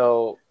God!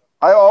 So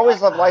I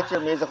always have liked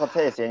your musical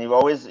taste, and you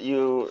always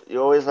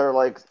are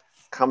like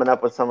coming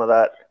up with some of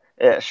that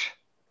ish.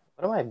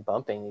 What am I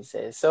bumping these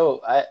days?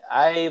 So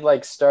I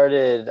like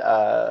started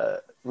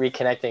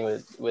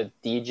reconnecting with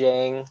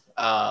DJing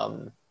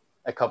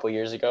a couple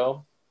years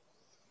ago.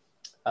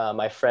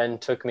 My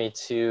friend took me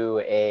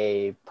to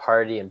a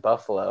party in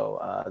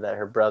Buffalo that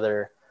her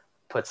brother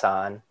puts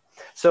on.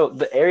 So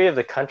the area of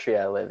the country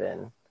I live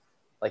in,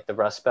 like the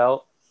Rust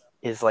Belt,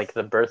 is like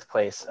the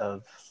birthplace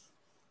of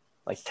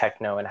like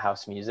techno and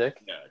house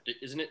music. Yeah,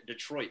 isn't it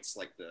Detroit's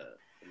like the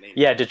main?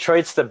 Yeah,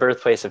 Detroit's the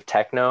birthplace of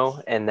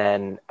techno, and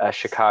then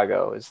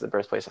Chicago is the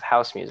birthplace of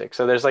house music.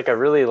 So there's like a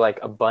really like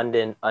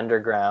abundant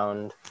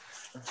underground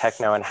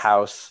techno and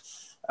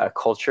house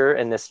culture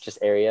in this just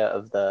area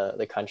of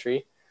the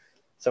country.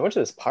 So I went to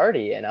this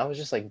party, and I was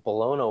just like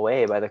blown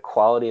away by the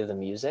quality of the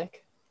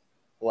music.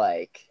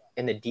 Like,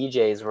 and the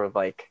DJs were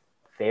like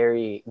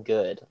very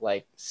good,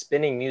 like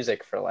spinning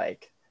music for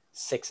like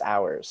 6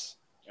 hours.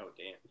 Oh,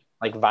 damn.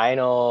 like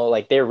vinyl,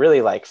 like they're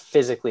really like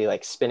physically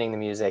like spinning the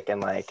music,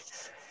 and like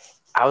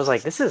I was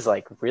like, this is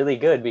like really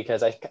good,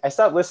 because I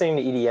stopped listening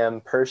to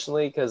EDM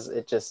personally because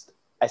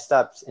I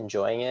stopped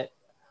enjoying it.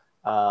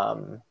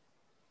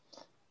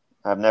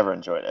 I've never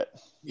enjoyed it.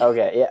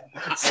 Okay, yeah.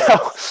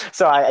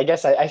 So I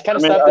guess I kind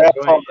of I mean, stopped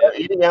enjoying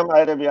it. EDM. I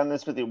had to be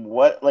honest with you.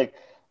 What like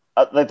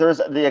there's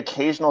the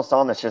occasional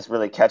song that's just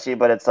really catchy,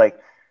 but it's like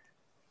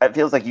it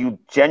feels like you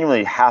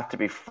genuinely have to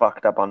be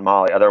fucked up on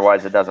Molly,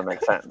 otherwise it doesn't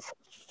make sense.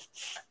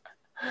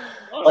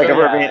 Like if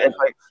we're being, it's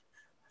like,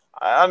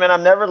 I mean,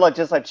 I'm never like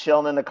just like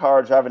chilling in the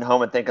car driving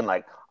home and thinking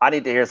like I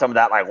need to hear some of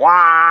that like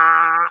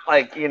wah,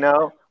 like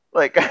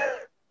like.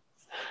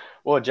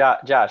 Well,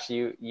 Josh,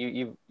 you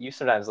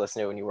sometimes listen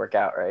to it when you work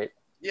out, right?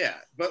 Yeah,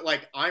 but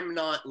like I'm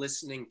not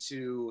listening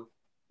to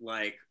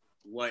like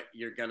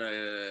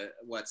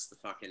what's the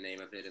fucking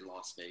name of it in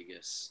Las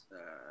Vegas,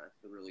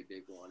 the really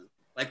big one,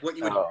 like what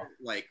you would hear,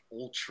 like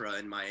Ultra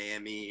in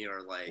Miami,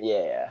 or like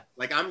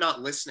I'm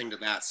not listening to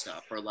that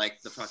stuff, or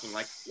like the fucking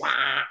like wah,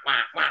 wah,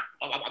 wah,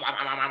 wah, wah, wah,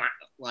 wah, wah,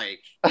 like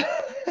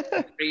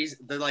crazy,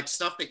 the like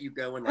stuff that you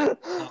go and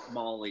like pop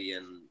Molly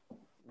and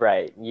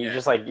right. You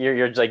just like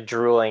you're like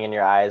drooling and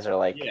your eyes are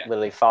like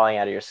literally falling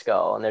out of your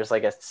skull, and there's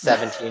like a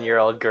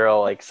 17-year-old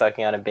girl like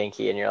sucking on a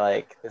binky, and you're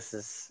like, this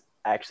is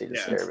actually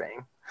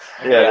disturbing.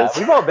 Yeah,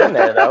 we've all been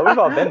there though. We've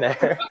all been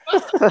there.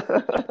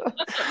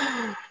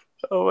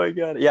 Oh my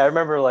god. Yeah, I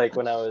remember like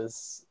when I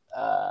was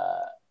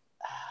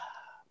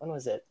when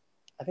was it?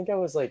 I think I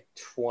was like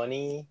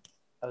 20.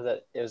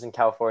 It was in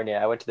California.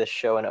 I went to this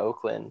show in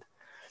Oakland,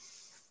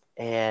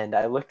 and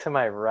I looked to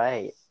my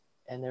right,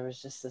 and there was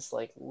just this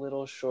like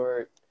little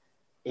short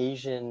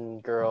Asian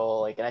girl,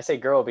 like, and I say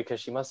girl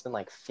because she must have been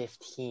like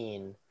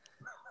 15,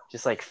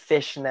 just like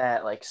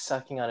fishnet, like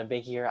sucking on a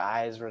binky. Her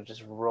eyes were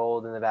just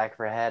rolled in the back of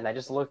her head, and I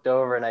just looked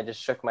over and I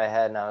just shook my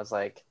head, and I was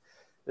like,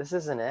 this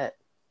isn't it.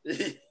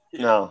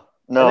 No.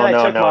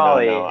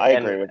 I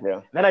agree with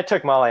you. Then I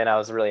took Molly and I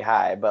was really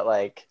high, but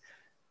like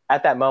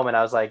at that moment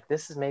I was like,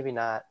 this is maybe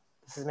not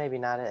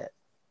it.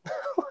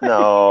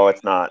 No,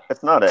 it's not it.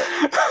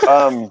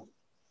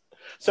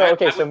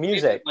 So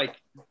music, like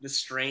the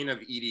strain of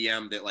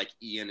EDM that like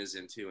Ian is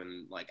into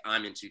and like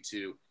I'm into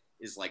too,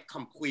 is like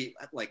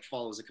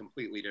follows a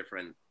completely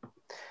different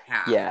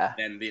path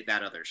than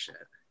that other shit.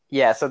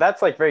 Yeah, so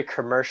that's like very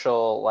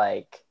commercial,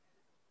 like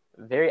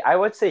very, I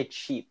would say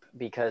cheap,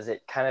 because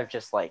it kind of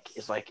just like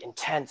is like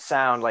intense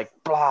sound, like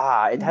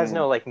blah. It has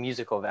no like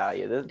musical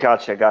value.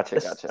 Gotcha.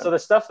 So the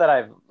stuff that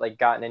I've like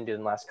gotten into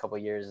in the last couple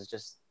of years is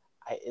just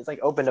it's like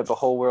opened up a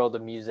whole world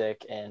of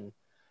music, and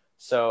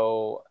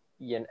so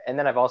and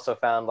then I've also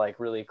found like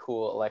really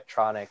cool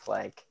electronic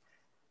like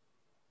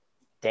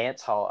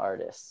dance hall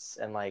artists,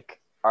 and like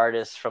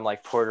artists from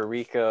like Puerto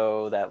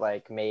Rico that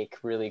like make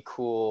really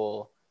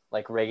cool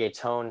like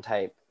reggaeton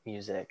type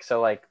music. So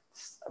like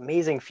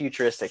amazing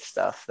futuristic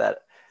stuff that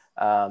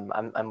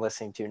I'm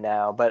listening to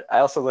now. But I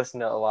also listen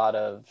to a lot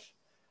of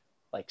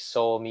like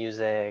soul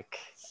music.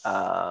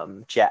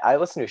 I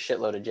listen to a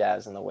shitload of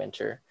jazz in the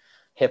winter,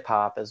 hip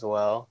hop as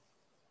well.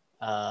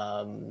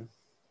 I'm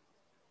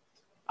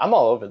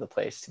all over the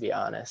place, to be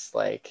honest.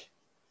 Like,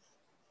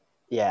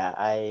 yeah,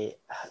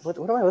 what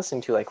am I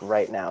listening to like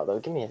right now though?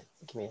 Give me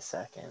a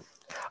second.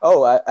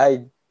 Oh,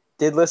 I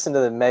did listen to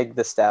the Meg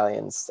Thee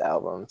Stallions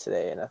album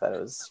today, and I thought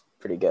it was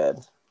pretty good.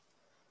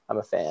 I'm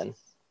a fan.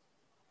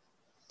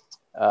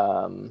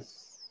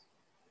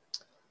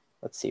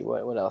 Let's see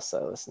what else I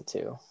listened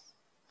to.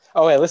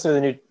 Oh, I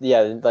listened to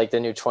the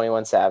new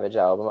 21 Savage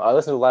album. I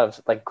listened to a lot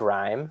of like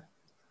grime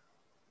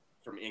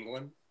from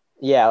England.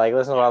 Yeah, like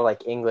listen to a lot of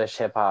like English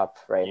hip hop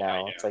right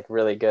now. It's like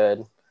really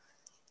good.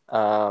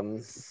 Yeah,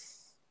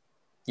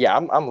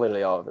 I'm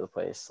literally all over the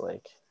place.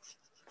 Like,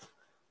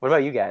 what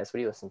about you guys? What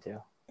do you listen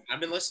to? I've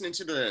been listening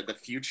to the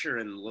Future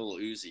and Lil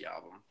Uzi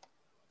album.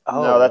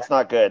 Oh, no, that's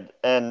not good.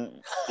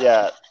 And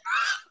yeah,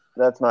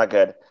 that's not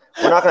good.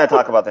 We're not going to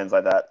talk about things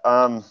like that.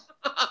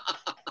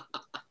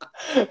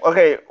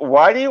 Okay,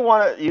 why do you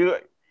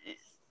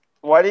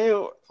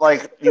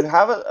like, you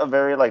have a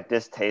very like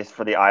distaste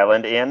for the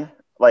island, Ian?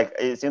 Like,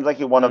 it seems like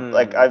you want to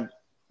like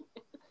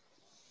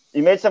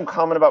you made some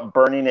comment about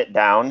burning it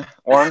down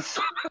once.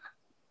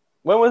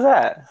 When was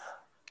that?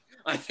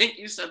 I think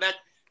you said that.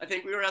 I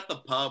think we were at the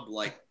pub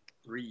like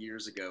 3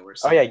 years ago or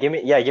something. Oh yeah, give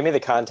me the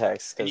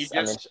context,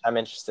 because I'm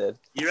interested.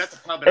 You're at the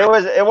pub. It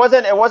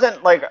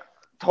wasn't like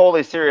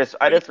totally serious.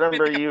 I just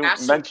remember you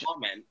mentioned.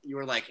 Comment. You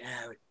were like,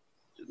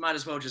 might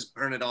as well just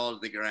burn it all to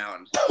the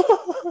ground.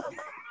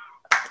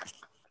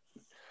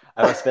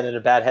 I must have been in a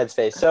bad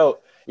headspace. So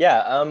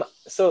yeah,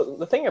 so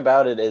the thing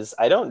about it is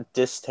I don't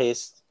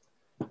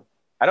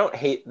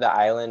hate the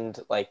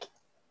island like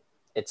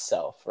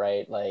itself,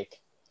 right? Like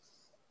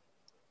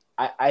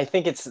I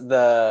think it's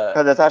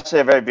because it's actually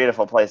a very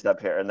beautiful place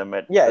up here in the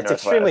mid. Yeah, it's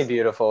extremely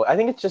beautiful. I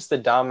think it's just the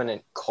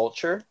dominant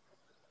culture.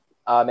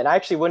 And I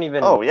actually wouldn't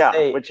even. Oh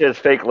yeah, which is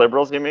fake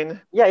liberals, you mean?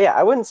 Yeah.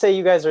 I wouldn't say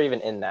you guys are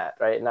even in that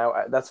right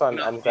now. That's why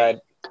I'm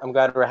glad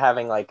we're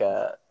having like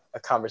a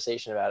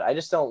conversation about it. I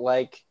just don't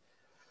like.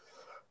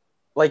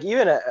 like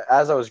even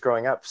as I was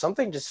growing up,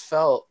 something just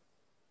felt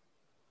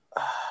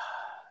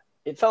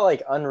it felt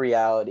like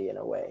unreality in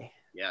a way.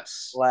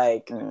 Yes.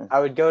 Like I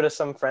would go to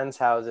some friends'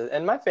 houses,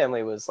 and my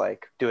family was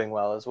like doing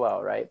well as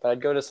well, right? But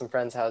I'd go to some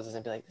friends' houses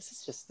and be like,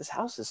 this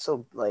house is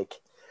so like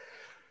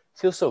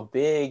feels so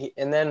big.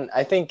 And then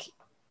I think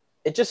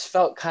it just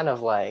felt kind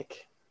of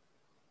like,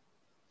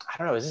 I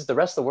don't know, is this the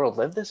rest of the world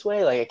live this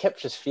way? Like I kept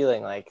just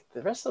feeling like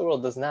the rest of the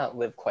world does not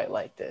live quite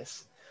like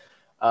this.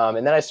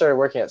 And then I started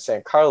working at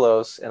San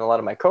Carlos, and a lot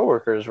of my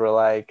coworkers were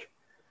like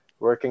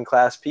working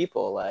class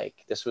people, like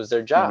this was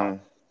their job.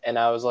 Mm-hmm. And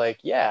I was like,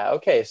 yeah,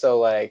 okay, so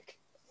like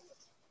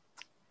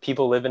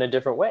people live in a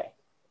different way,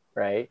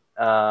 right?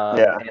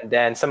 Yeah. And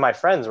then some of my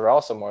friends were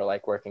also more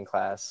like working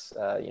class.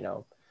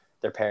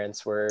 Their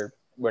parents were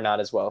not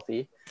as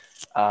wealthy,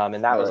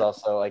 and that was Right.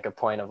 also like a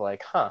point of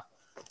like,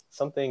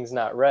 something's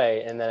not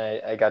right. And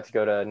then I got to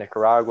go to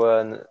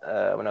Nicaragua and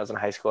when I was in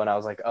high school, and I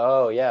was like,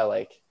 oh yeah,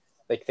 like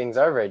things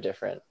are very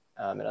different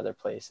in other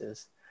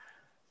places.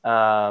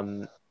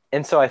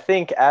 And so I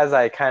think as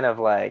I kind of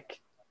like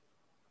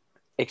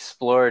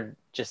explored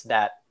just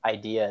that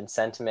idea and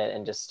sentiment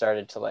and just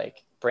started to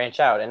like branch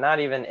out, and not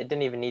even it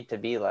didn't even need to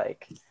be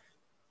like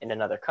in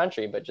another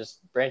country, but just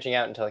branching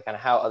out into like kind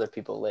of how other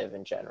people live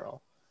in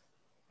general.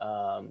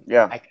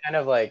 Yeah. I kind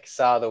of like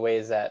saw the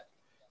ways that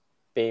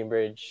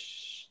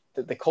Bainbridge,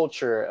 the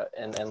culture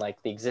and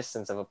like the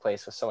existence of a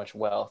place with so much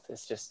wealth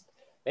is just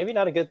maybe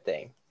not a good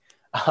thing.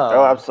 Oh,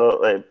 Um,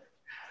 absolutely.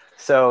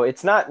 so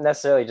it's not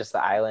necessarily just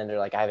the island or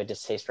like I have a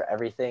distaste for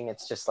everything.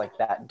 It's just like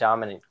that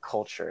dominant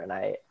culture, and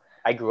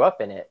I grew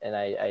up in it, and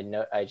I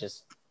know I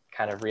just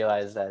kind of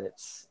realized that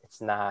it's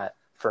not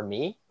for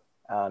me,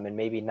 and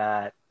maybe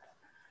not.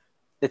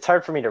 It's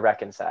hard for me to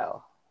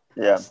reconcile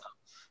Yeah. myself.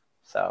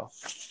 So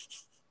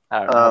I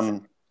don't know. Hopefully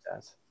Um, that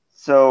makes sense.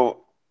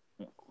 so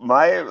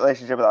my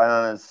relationship with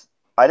Island is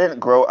I didn't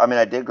grow. I mean,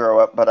 I did grow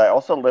up, but I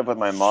also lived with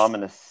my mom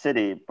in the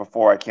city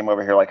before I came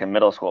over here, like in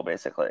middle school,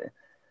 basically.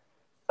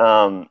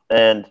 And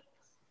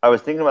I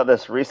was thinking about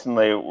this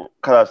recently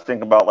because I was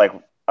thinking about like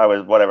I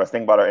was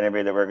thinking about our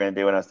interview that we were going to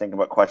do, and I was thinking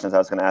about questions I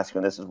was going to ask you,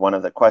 and this is one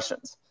of the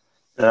questions.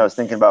 And I was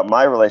thinking about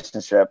my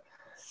relationship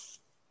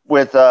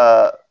with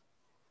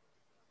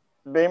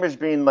Bainbridge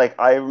being like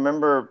I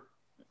remember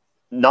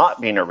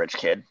not being a rich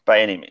kid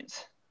by any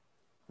means,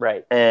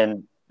 Right.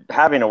 and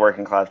having a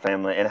working class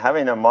family, and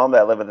having a mom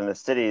that lived within the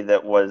city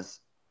that was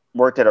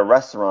worked at a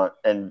restaurant,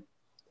 and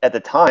at the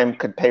time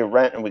could pay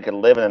rent, and we could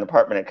live in an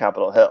apartment at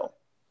Capitol Hill,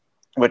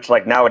 which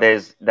like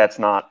nowadays it's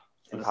literally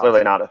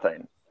Impossible. not a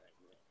thing.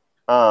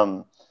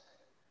 Um,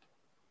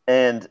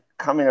 and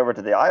coming over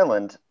to the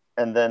island,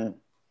 and then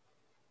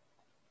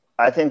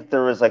I think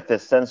there was like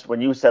this sense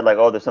when you said like,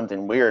 oh, there's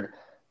something weird.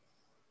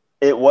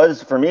 It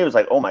was for me. It was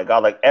like, oh my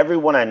god, like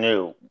everyone I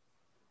knew.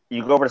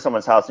 You go over to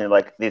someone's house and you're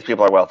like, these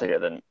people are wealthier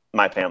than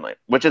my family,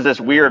 which is this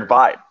weird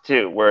vibe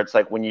too, where it's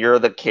like when you're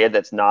the kid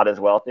that's not as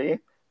wealthy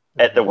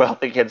at the Mm-hmm.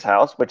 wealthy kid's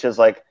house, which is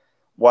like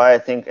why I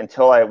think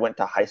until I went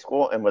to high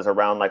school and was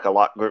around like a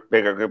lot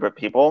bigger group of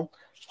people,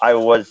 I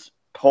was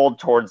pulled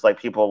towards like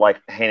people like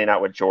hanging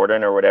out with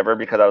Jordan or whatever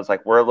because I was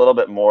like, we're a little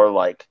bit more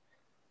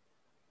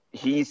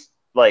he's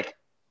like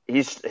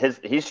he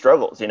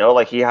struggles,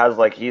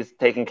 like he's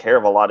taking care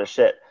of a lot of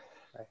shit.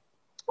 Right.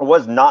 It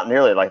was not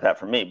nearly like that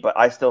for me, but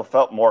I still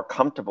felt more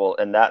comfortable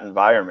in that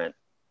environment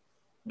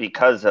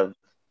because of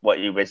what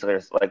you basically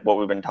like what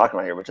we've been talking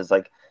about here, which is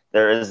like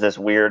there is this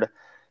weird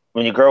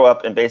when you grow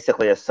up in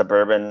basically a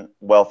suburban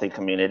wealthy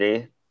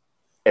community,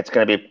 it's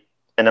going to be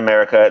in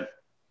America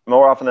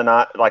more often than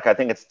not. Like I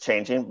think it's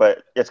changing,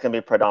 but it's going to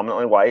be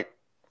predominantly white.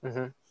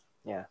 Mm-hmm.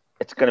 Yeah.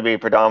 It's going to be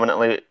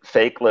predominantly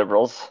fake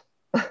liberals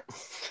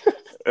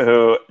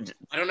who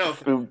I don't know if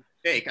who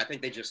fake. I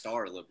think they just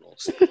are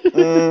liberals.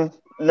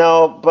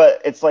 no,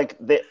 but it's like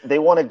they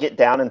want to get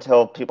down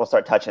until people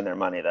start touching their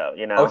money, though.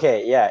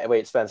 Okay. Yeah.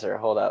 Wait, Spencer,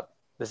 hold up.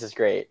 This is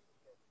great.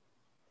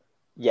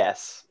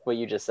 Yes, what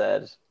you just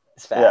said is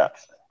Yeah.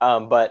 facts.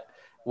 But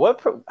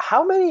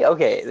how many?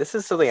 Okay, this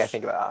is something I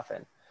think about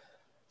often.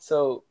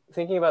 So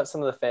thinking about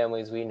some of the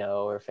families we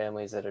know or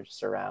families that are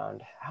just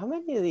around, how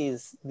many of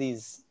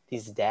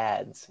these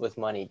dads with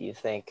money do you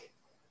think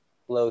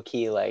low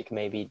key like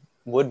maybe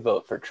would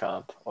vote for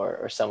Trump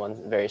or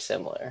someone very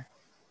similar?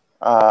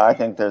 I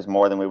think there's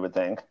more than we would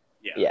think.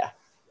 Yeah. Yeah,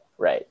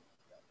 right.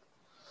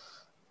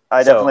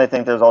 I So definitely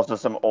think there's also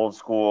some old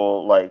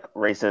school like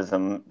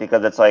racism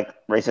because it's like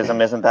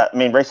racism isn't that. I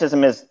mean,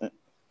 racism is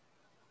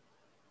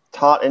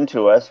taught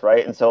into us,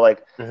 right? And so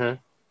like mhm.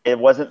 it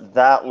wasn't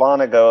that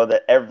long ago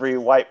that every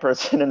white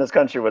person in this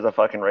country was a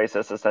fucking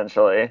racist,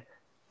 essentially.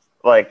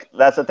 Like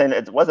that's the thing.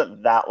 It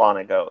wasn't that long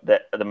ago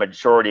that the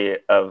majority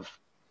of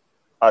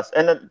us,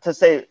 and to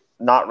say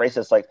not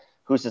racist, like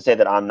who's to say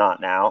that I'm not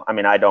now? I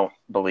mean, I don't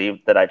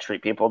believe that I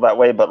treat people that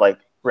way, but like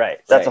Right,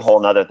 that's a right. whole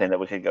nother thing that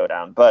we could go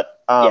down.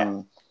 But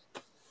Yeah.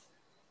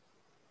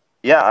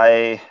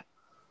 yeah,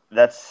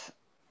 that's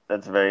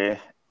very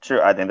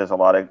true. I think there's a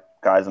lot of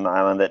guys on the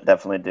island that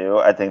definitely do.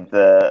 I think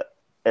the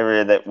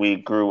area that we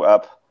grew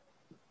up,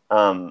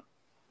 um,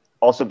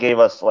 also gave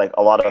us like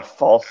a lot of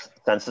false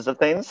senses of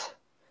things.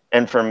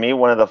 And for me,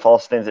 one of the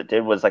false things it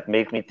did was like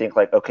make me think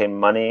like, okay,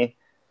 money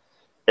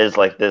is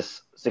like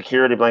this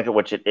security blanket,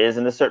 which it is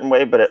in a certain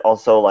way, but it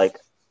also like,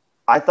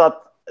 I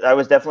thought I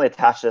was definitely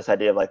attached to this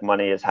idea of like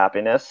money is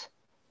happiness.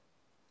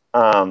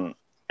 And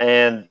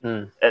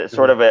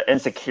sort of an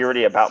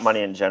insecurity about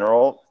money in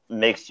general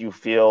makes you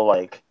feel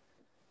like,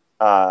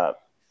 I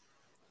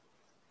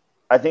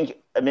think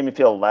it made me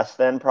feel less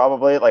than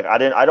probably. Like I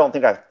don't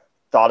think I've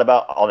thought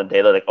about on a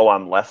daily like, oh,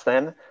 I'm less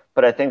than.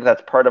 But I think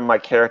that's part of my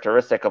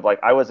characteristic of like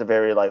I was a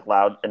very like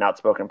loud and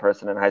outspoken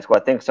person in high school. I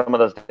think some of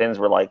those things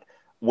were like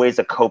ways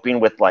of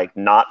coping with like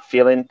not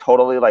feeling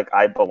totally like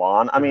I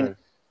belong. I mean,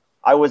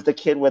 I was the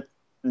kid with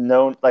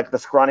no like the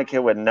scrawny kid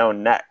with no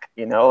neck,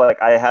 you know? Like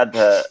I had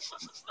to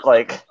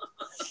like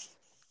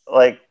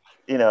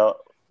you know,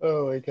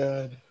 Oh my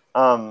god.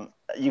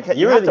 You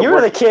were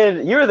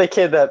the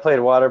kid that played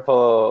water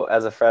polo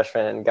as a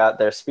freshman and got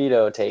their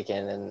Speedo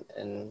taken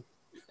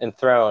and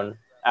thrown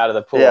out of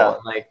the pool. Yeah.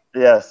 Like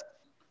yes.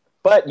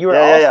 But you were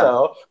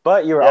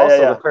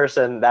the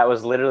person that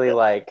was literally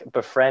like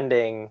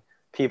befriending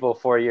people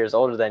 4 years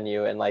older than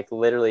you and like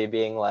literally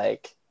being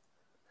like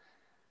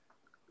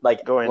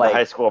going to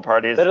high school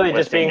parties. Literally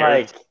just being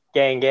like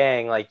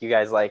gang, like you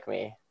guys like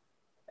me.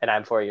 And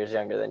I'm 4 years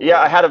younger than you.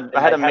 Yeah, I had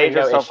a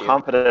major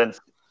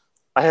self-confidence.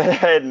 I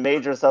had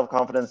major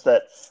self-confidence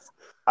that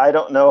I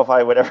don't know if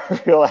I would ever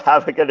feel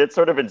have again. It's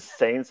sort of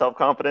insane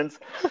self-confidence.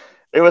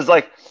 It was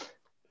like,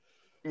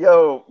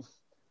 yo,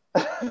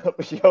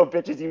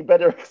 bitches, you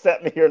better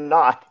accept me or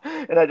not.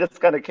 And I just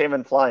kind of came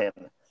in flying.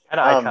 Kind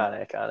of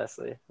iconic,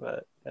 honestly,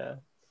 but yeah.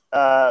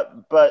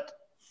 But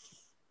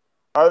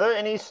are there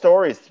any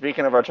stories,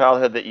 speaking of our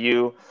childhood, that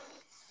you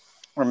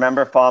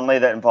remember fondly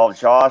that involved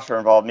Josh or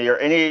involved me or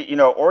any,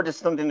 or just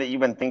something that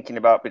you've been thinking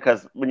about?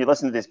 Because when you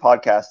listen to these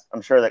podcasts,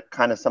 I'm sure that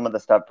kind of some of the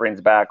stuff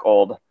brings back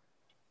old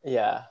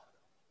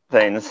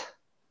things.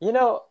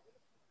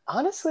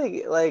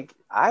 Honestly, like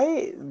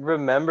I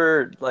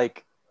remember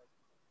like,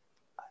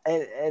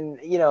 and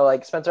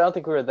like Spencer, I don't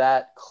think we were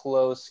that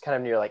close kind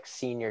of near like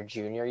senior,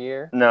 junior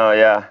year. No,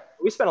 yeah.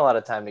 We spent a lot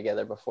of time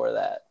together before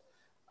that.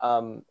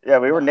 Yeah,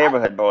 we were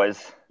neighborhood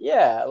boys.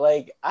 Yeah,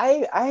 like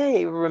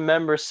I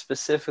remember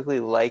specifically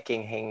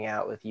liking hanging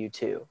out with you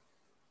two.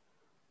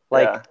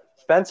 Like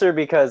Spencer,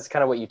 because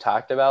kind of what you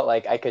talked about,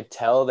 like I could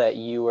tell that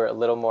you were a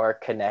little more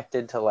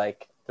connected to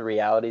like the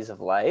realities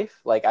of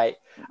life. Like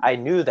I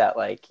knew that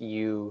like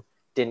you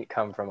didn't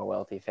come from a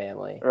wealthy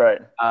family. Right.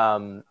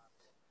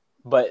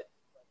 But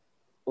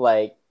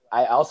like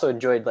I also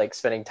enjoyed like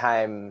spending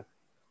time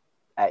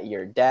at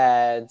your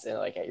dad's and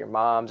like at your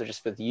mom's or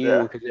just with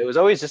you because it was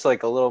always just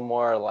like a little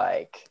more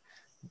like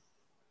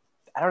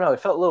I don't know, it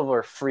felt a little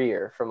more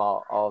freer from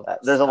all of that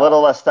There's stuff. a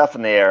little less stuff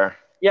in the air.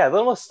 Yeah, a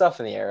little less stuff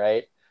in the air,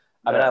 right?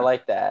 I mean, I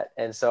like that.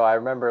 And so I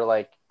remember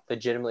like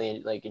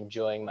legitimately like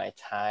enjoying my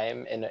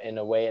time in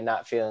a way and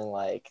not feeling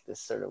like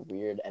this sort of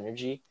weird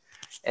energy.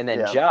 And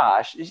then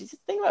Josh, you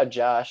think about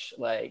Josh,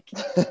 like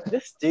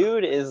this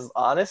dude is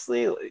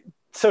honestly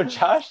so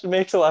Josh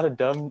makes a lot of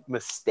dumb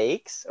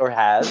mistakes or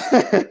has.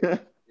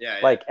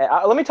 Like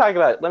let me talk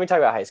about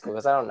high school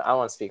because I don't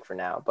want to speak for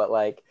now, but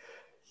like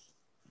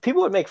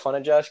people would make fun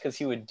of Josh because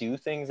he would do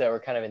things that were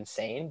kind of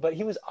insane, but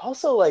he was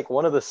also like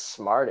one of the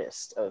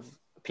smartest of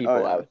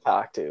people I would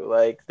talk to.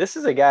 Like this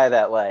is a guy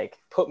that like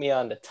put me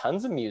on to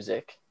tons of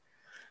music,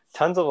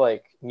 tons of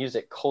like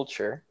music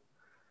culture.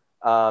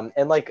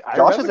 And like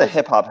Josh is a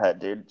hip hop head,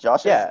 dude.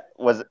 Josh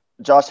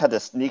had the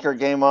sneaker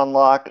game on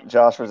lock.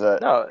 Josh was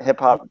a hip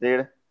hop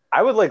dude.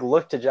 I would like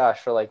look to Josh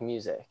for like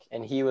music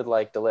and he would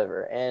like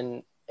deliver.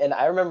 And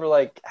I remember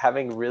like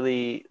having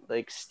really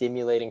like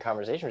stimulating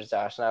conversations with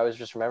Josh. And I always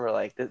just remember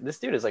like this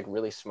dude is like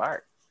really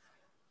smart.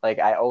 Like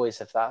I always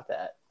have thought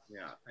that.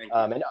 Yeah. Thank you.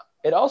 And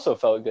it also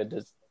felt good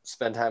to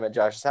spend time at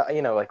Josh's house.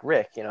 Like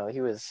Rick,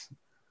 he was,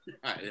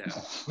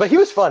 but he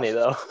was funny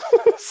though.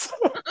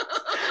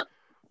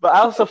 But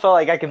I also felt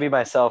like I could be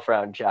myself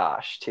around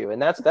Josh too.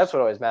 And that's what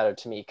always mattered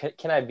to me.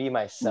 Can I be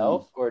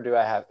myself or do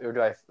I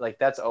like,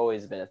 that's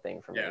always been a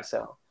thing for me.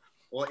 So,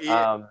 well,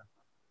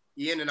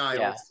 Ian and I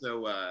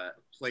also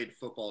played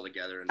football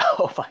together.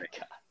 Oh my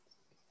God.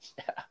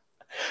 Yeah.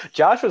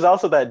 Josh was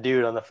also that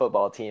dude on the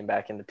football team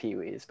back in the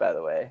Pee-wees, by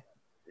the way.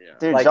 Yeah.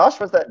 Dude, like, Josh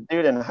was that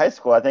dude in high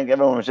school. I think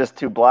everyone was just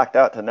too blacked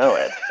out to know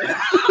it.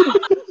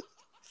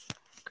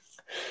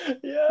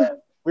 Yeah.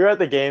 We were at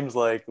the games,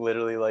 like,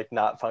 literally, like,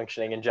 not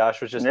functioning, and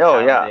Josh was just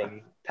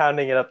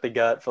pounding it up the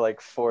gut for, like,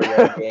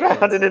 4-yard games.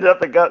 Pounding it up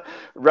the gut,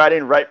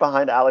 riding right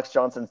behind Alex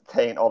Johnson's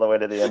taint all the way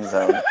to the end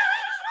zone.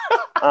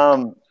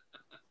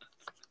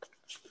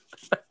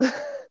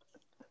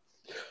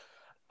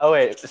 Oh,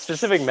 wait,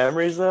 specific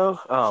memories, though?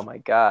 Oh, my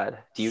God.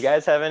 Do you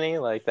guys have any,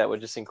 like, that would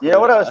just include You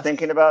know what I was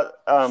thinking about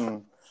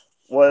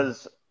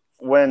was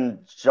when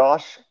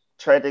Josh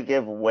tried to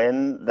give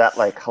Wynn that,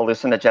 like,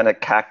 hallucinogenic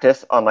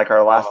cactus on, like,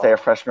 our last day of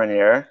freshman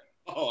year.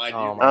 Oh, I do.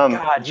 Oh, my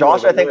God.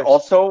 Josh, I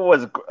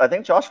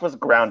think Josh was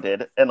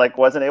grounded and, like,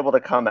 wasn't able to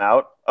come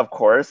out, of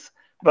course.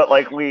 But,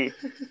 like, we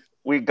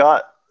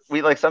got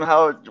we like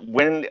somehow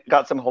Win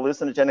got some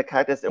hallucinogenic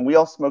cactus, and we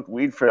all smoked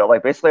weed for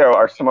like basically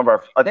some of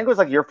our. I think it was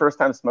like your first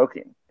time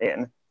smoking,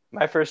 Ian.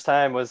 My first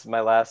time was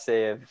my last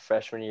day of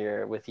freshman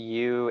year with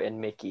you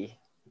and Mickey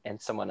and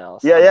someone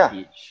else Yeah, on the yeah.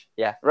 beach.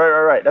 Yeah.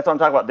 Right. That's what I'm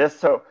talking about. This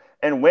so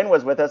and Win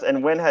was with us,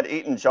 and Win had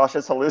eaten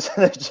Josh's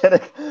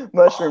hallucinogenic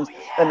mushrooms,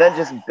 and then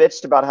just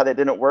bitched about how they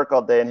didn't work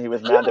all day, and he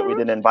was mad that we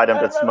didn't invite him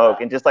to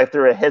smoke, and just like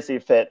threw a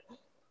hissy fit.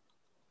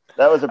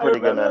 That was a pretty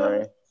good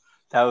memory.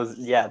 That was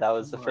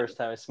the first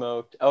time I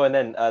smoked. Oh, and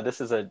then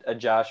this is a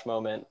Josh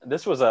moment.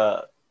 This was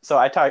so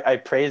I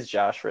praised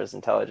Josh for his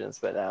intelligence,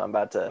 but now I'm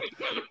about to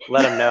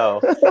let him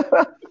know.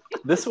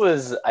 This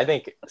was, I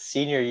think,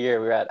 senior year.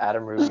 We were at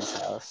Adam Ruby's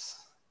house,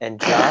 and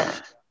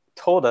Josh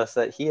told us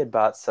that he had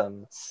bought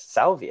some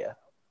salvia.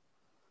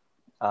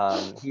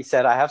 He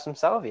said, "I have some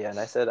salvia," and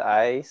I said,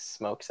 "I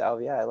smoke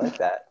salvia. I like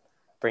that.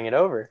 Bring it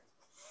over."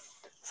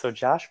 So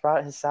Josh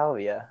brought his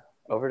salvia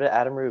over to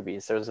Adam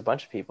Ruby's. There was a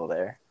bunch of people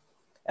there.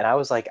 And I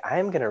was like,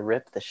 I'm going to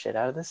rip the shit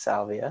out of this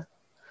salvia.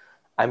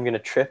 I'm going to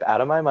trip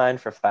out of my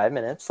mind for 5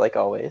 minutes, like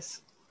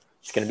always.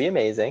 It's going to be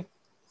amazing.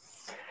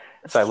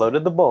 So I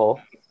loaded the bowl.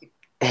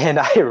 And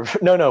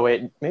no,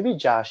 wait. Maybe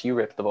Josh, you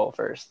ripped the bowl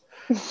first.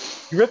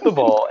 You ripped the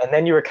bowl. And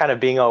then you were kind of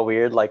being all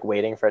weird, like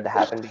waiting for it to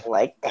happen. Being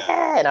like,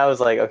 ah! And I was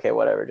like, okay,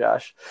 whatever,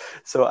 Josh.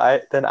 So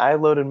I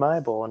loaded my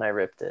bowl and I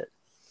ripped it.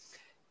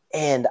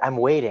 And I'm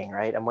waiting,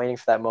 right? I'm waiting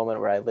for that moment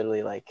where I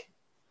literally like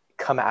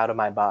come out of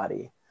my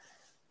body.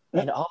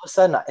 And all of a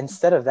sudden,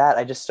 instead of that,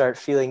 I just start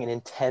feeling an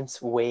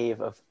intense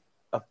wave of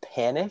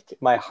panic.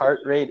 My heart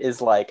rate is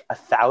like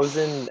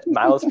 1,000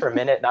 miles per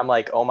minute. And I'm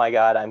like, oh my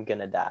God, I'm going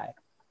to die.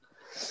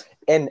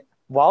 And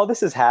while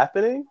this is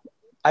happening,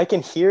 I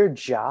can hear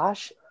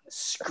Josh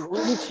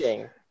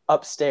screeching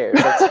upstairs.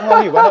 Like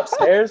somehow he went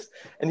upstairs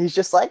and he's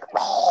just like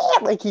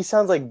he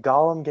sounds like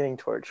Gollum getting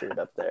tortured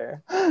up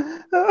there.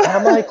 And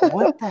I'm like,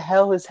 what the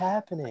hell is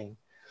happening?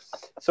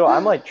 So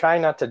I'm like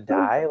trying not to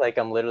die. Like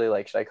I'm literally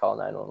like, should I call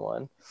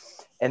 911?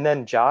 And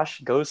then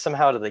Josh goes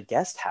somehow to the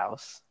guest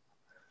house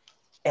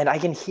and I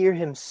can hear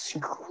him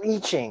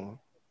screeching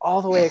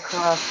all the way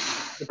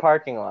across the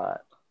parking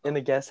lot in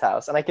the guest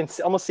house. And I can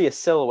almost see a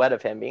silhouette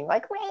of him being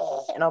like, wee!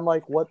 And I'm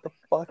like, what the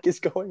fuck is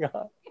going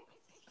on?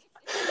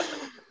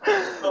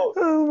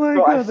 Oh my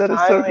God, that is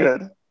so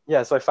good.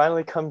 Yeah, so I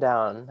finally come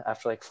down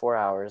after like 4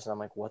 hours and I'm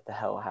like, what the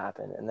hell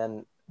happened? And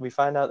then we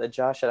find out that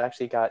Josh had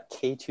actually got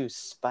K2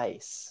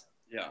 spice.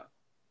 Yeah.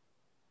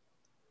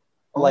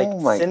 Like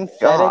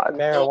synthetic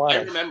marijuana. So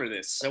I remember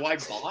this. So I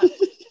bought.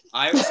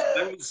 I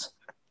was.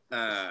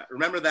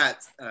 Remember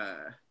that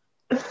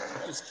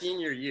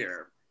senior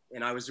year,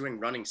 and I was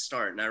doing running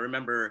start, and I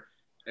remember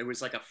it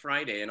was like a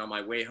Friday, and on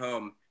my way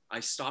home,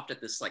 I stopped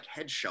at this like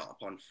head shop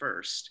on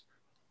First,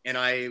 and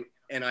I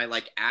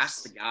like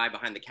asked the guy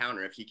behind the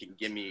counter if he can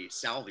give me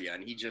salvia,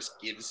 and he just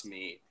gives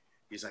me.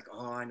 He's like,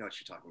 oh, I know what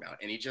you're talking about,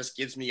 and he just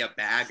gives me a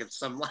bag of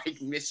some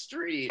like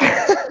mystery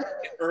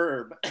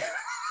herb.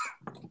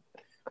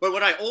 But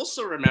what I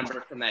also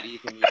remember from that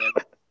evening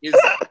is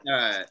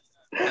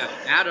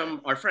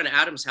Adam, our friend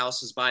Adam's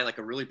house is by like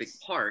a really big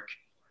park.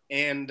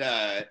 And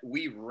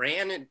we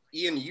ran, and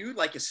Ian, you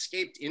like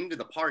escaped into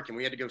the park and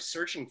we had to go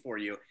searching for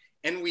you.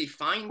 And we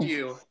find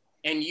you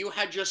and you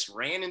had just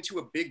ran into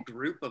a big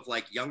group of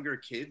like younger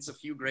kids a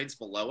few grades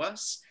below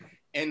us.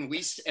 And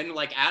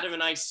like Adam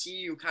and I see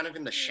you kind of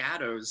in the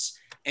shadows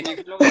and you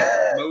feel like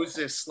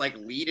Moses like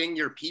leading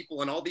your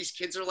people and all these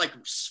kids are like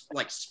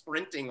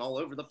sprinting all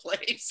over the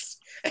place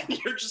and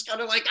you're just kind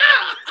of like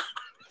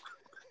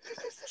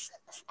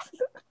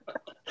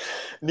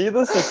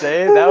Needless to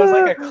say, that was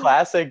like a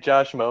classic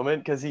Josh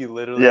moment because he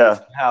literally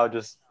somehow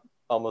just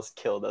almost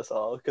killed us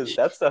all because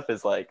that stuff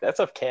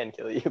can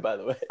kill you, by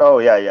the way. Oh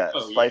yeah.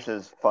 Spice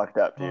is fucked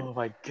up, dude. Oh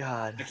my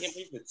God. I can't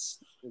believe it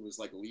was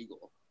like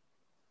legal.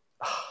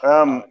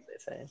 I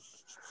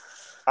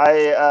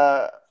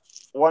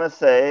want to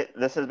say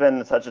this has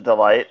been such a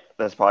delight,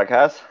 this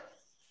podcast.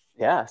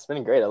 Yeah, it's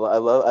been great.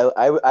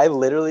 I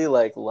literally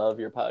like love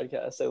your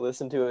podcast. I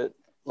listen to it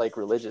like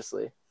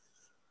religiously.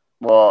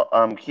 Well,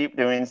 keep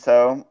doing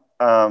so.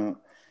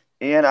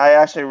 Ian, I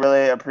actually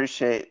really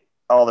appreciate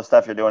all the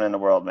stuff you're doing in the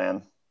world,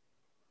 man.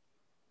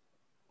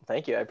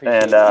 Thank you. I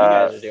appreciate what you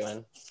guys are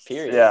doing.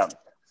 Period. Yeah.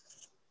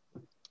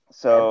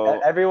 So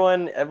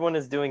everyone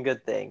is doing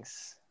good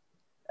things.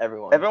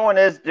 Everyone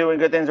is doing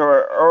good things,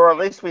 or at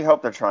least we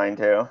hope they're trying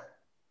to.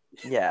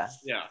 Yeah.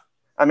 Yeah.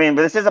 I mean,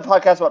 but this is a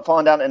podcast about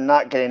falling down and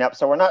not getting up,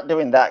 so we're not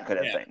doing that good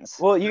at things.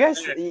 Well, you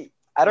guys,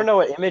 I don't know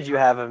what image you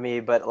have of me,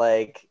 but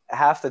like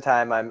half the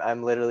time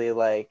I'm literally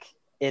like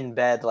in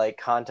bed, like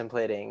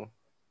contemplating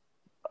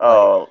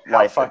how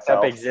fucked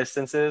up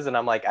existence is, and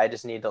I'm like, I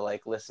just need to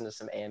like listen to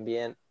some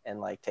ambient and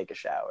like take a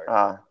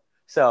shower.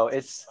 So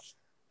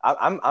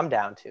I'm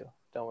down too.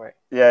 Don't worry.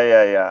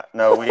 Yeah.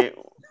 No,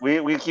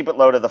 we keep it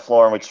low to the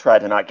floor and we try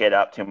to not get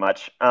up too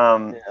much.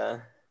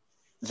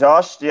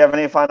 Josh, do you have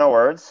any final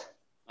words?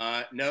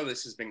 No,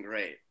 this has been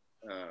great.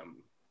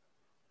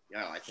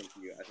 Yeah, I think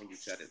you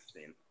said it,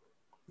 Steen.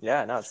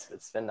 Yeah, no,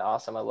 it's been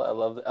awesome. I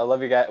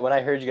love you guys. When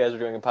I heard you guys were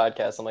doing a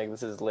podcast, I'm like,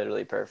 this is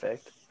literally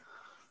perfect.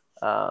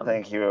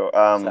 Thank you.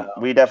 So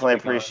We definitely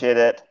keep it going. appreciate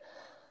it.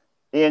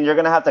 Ian, you're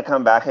gonna have to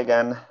come back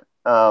again,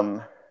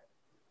 because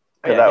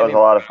Yeah, that was a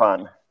lot of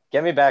fun.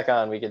 Get me back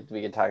on. We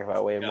could talk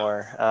about way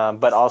more,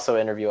 but also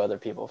interview other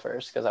people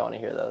first because I want to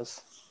hear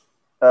those.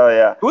 Oh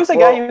yeah. Who was the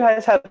guy you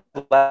guys had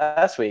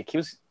last week?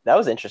 That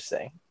was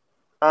interesting.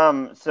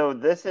 So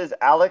this is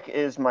Alec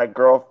is my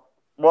girl.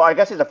 Well, I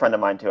guess he's a friend of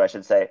mine too, I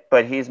should say.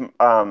 But he's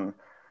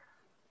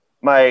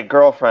my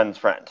girlfriend's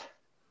friend.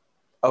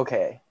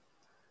 Okay.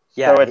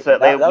 Yeah, So it's that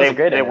was a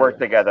great they interview. work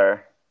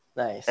together.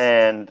 Nice.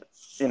 And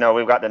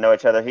we've got to know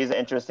each other. He's an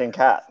interesting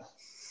cat.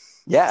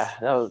 Yeah,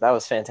 that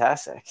was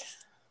fantastic.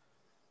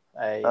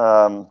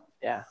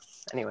 Yeah.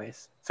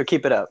 Anyways, so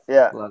keep it up.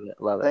 Yeah.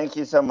 Love it. Thank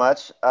you so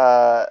much,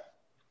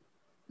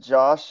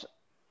 Josh.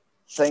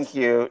 Thank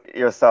you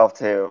yourself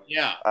too.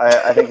 Yeah.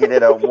 I think you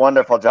did a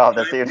wonderful job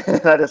this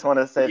evening. I just want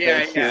to say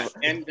thank you.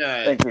 And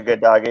thank you, good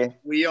doggy.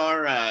 We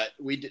are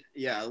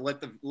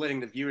letting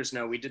the viewers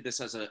know we did this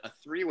as a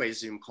three-way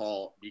Zoom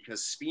call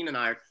because Speen and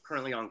I are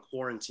currently on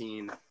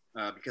quarantine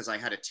because I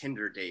had a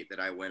Tinder date that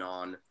I went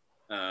on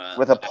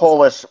with a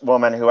Polish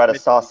woman who had a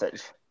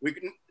sausage.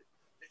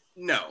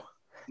 No.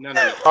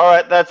 All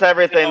right, that's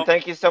everything. No.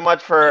 Thank you so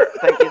much for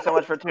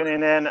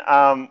tuning in.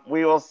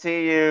 We will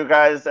see you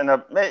guys in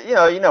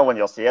you know when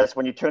you'll see us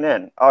when you tune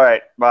in. All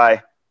right,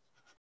 bye.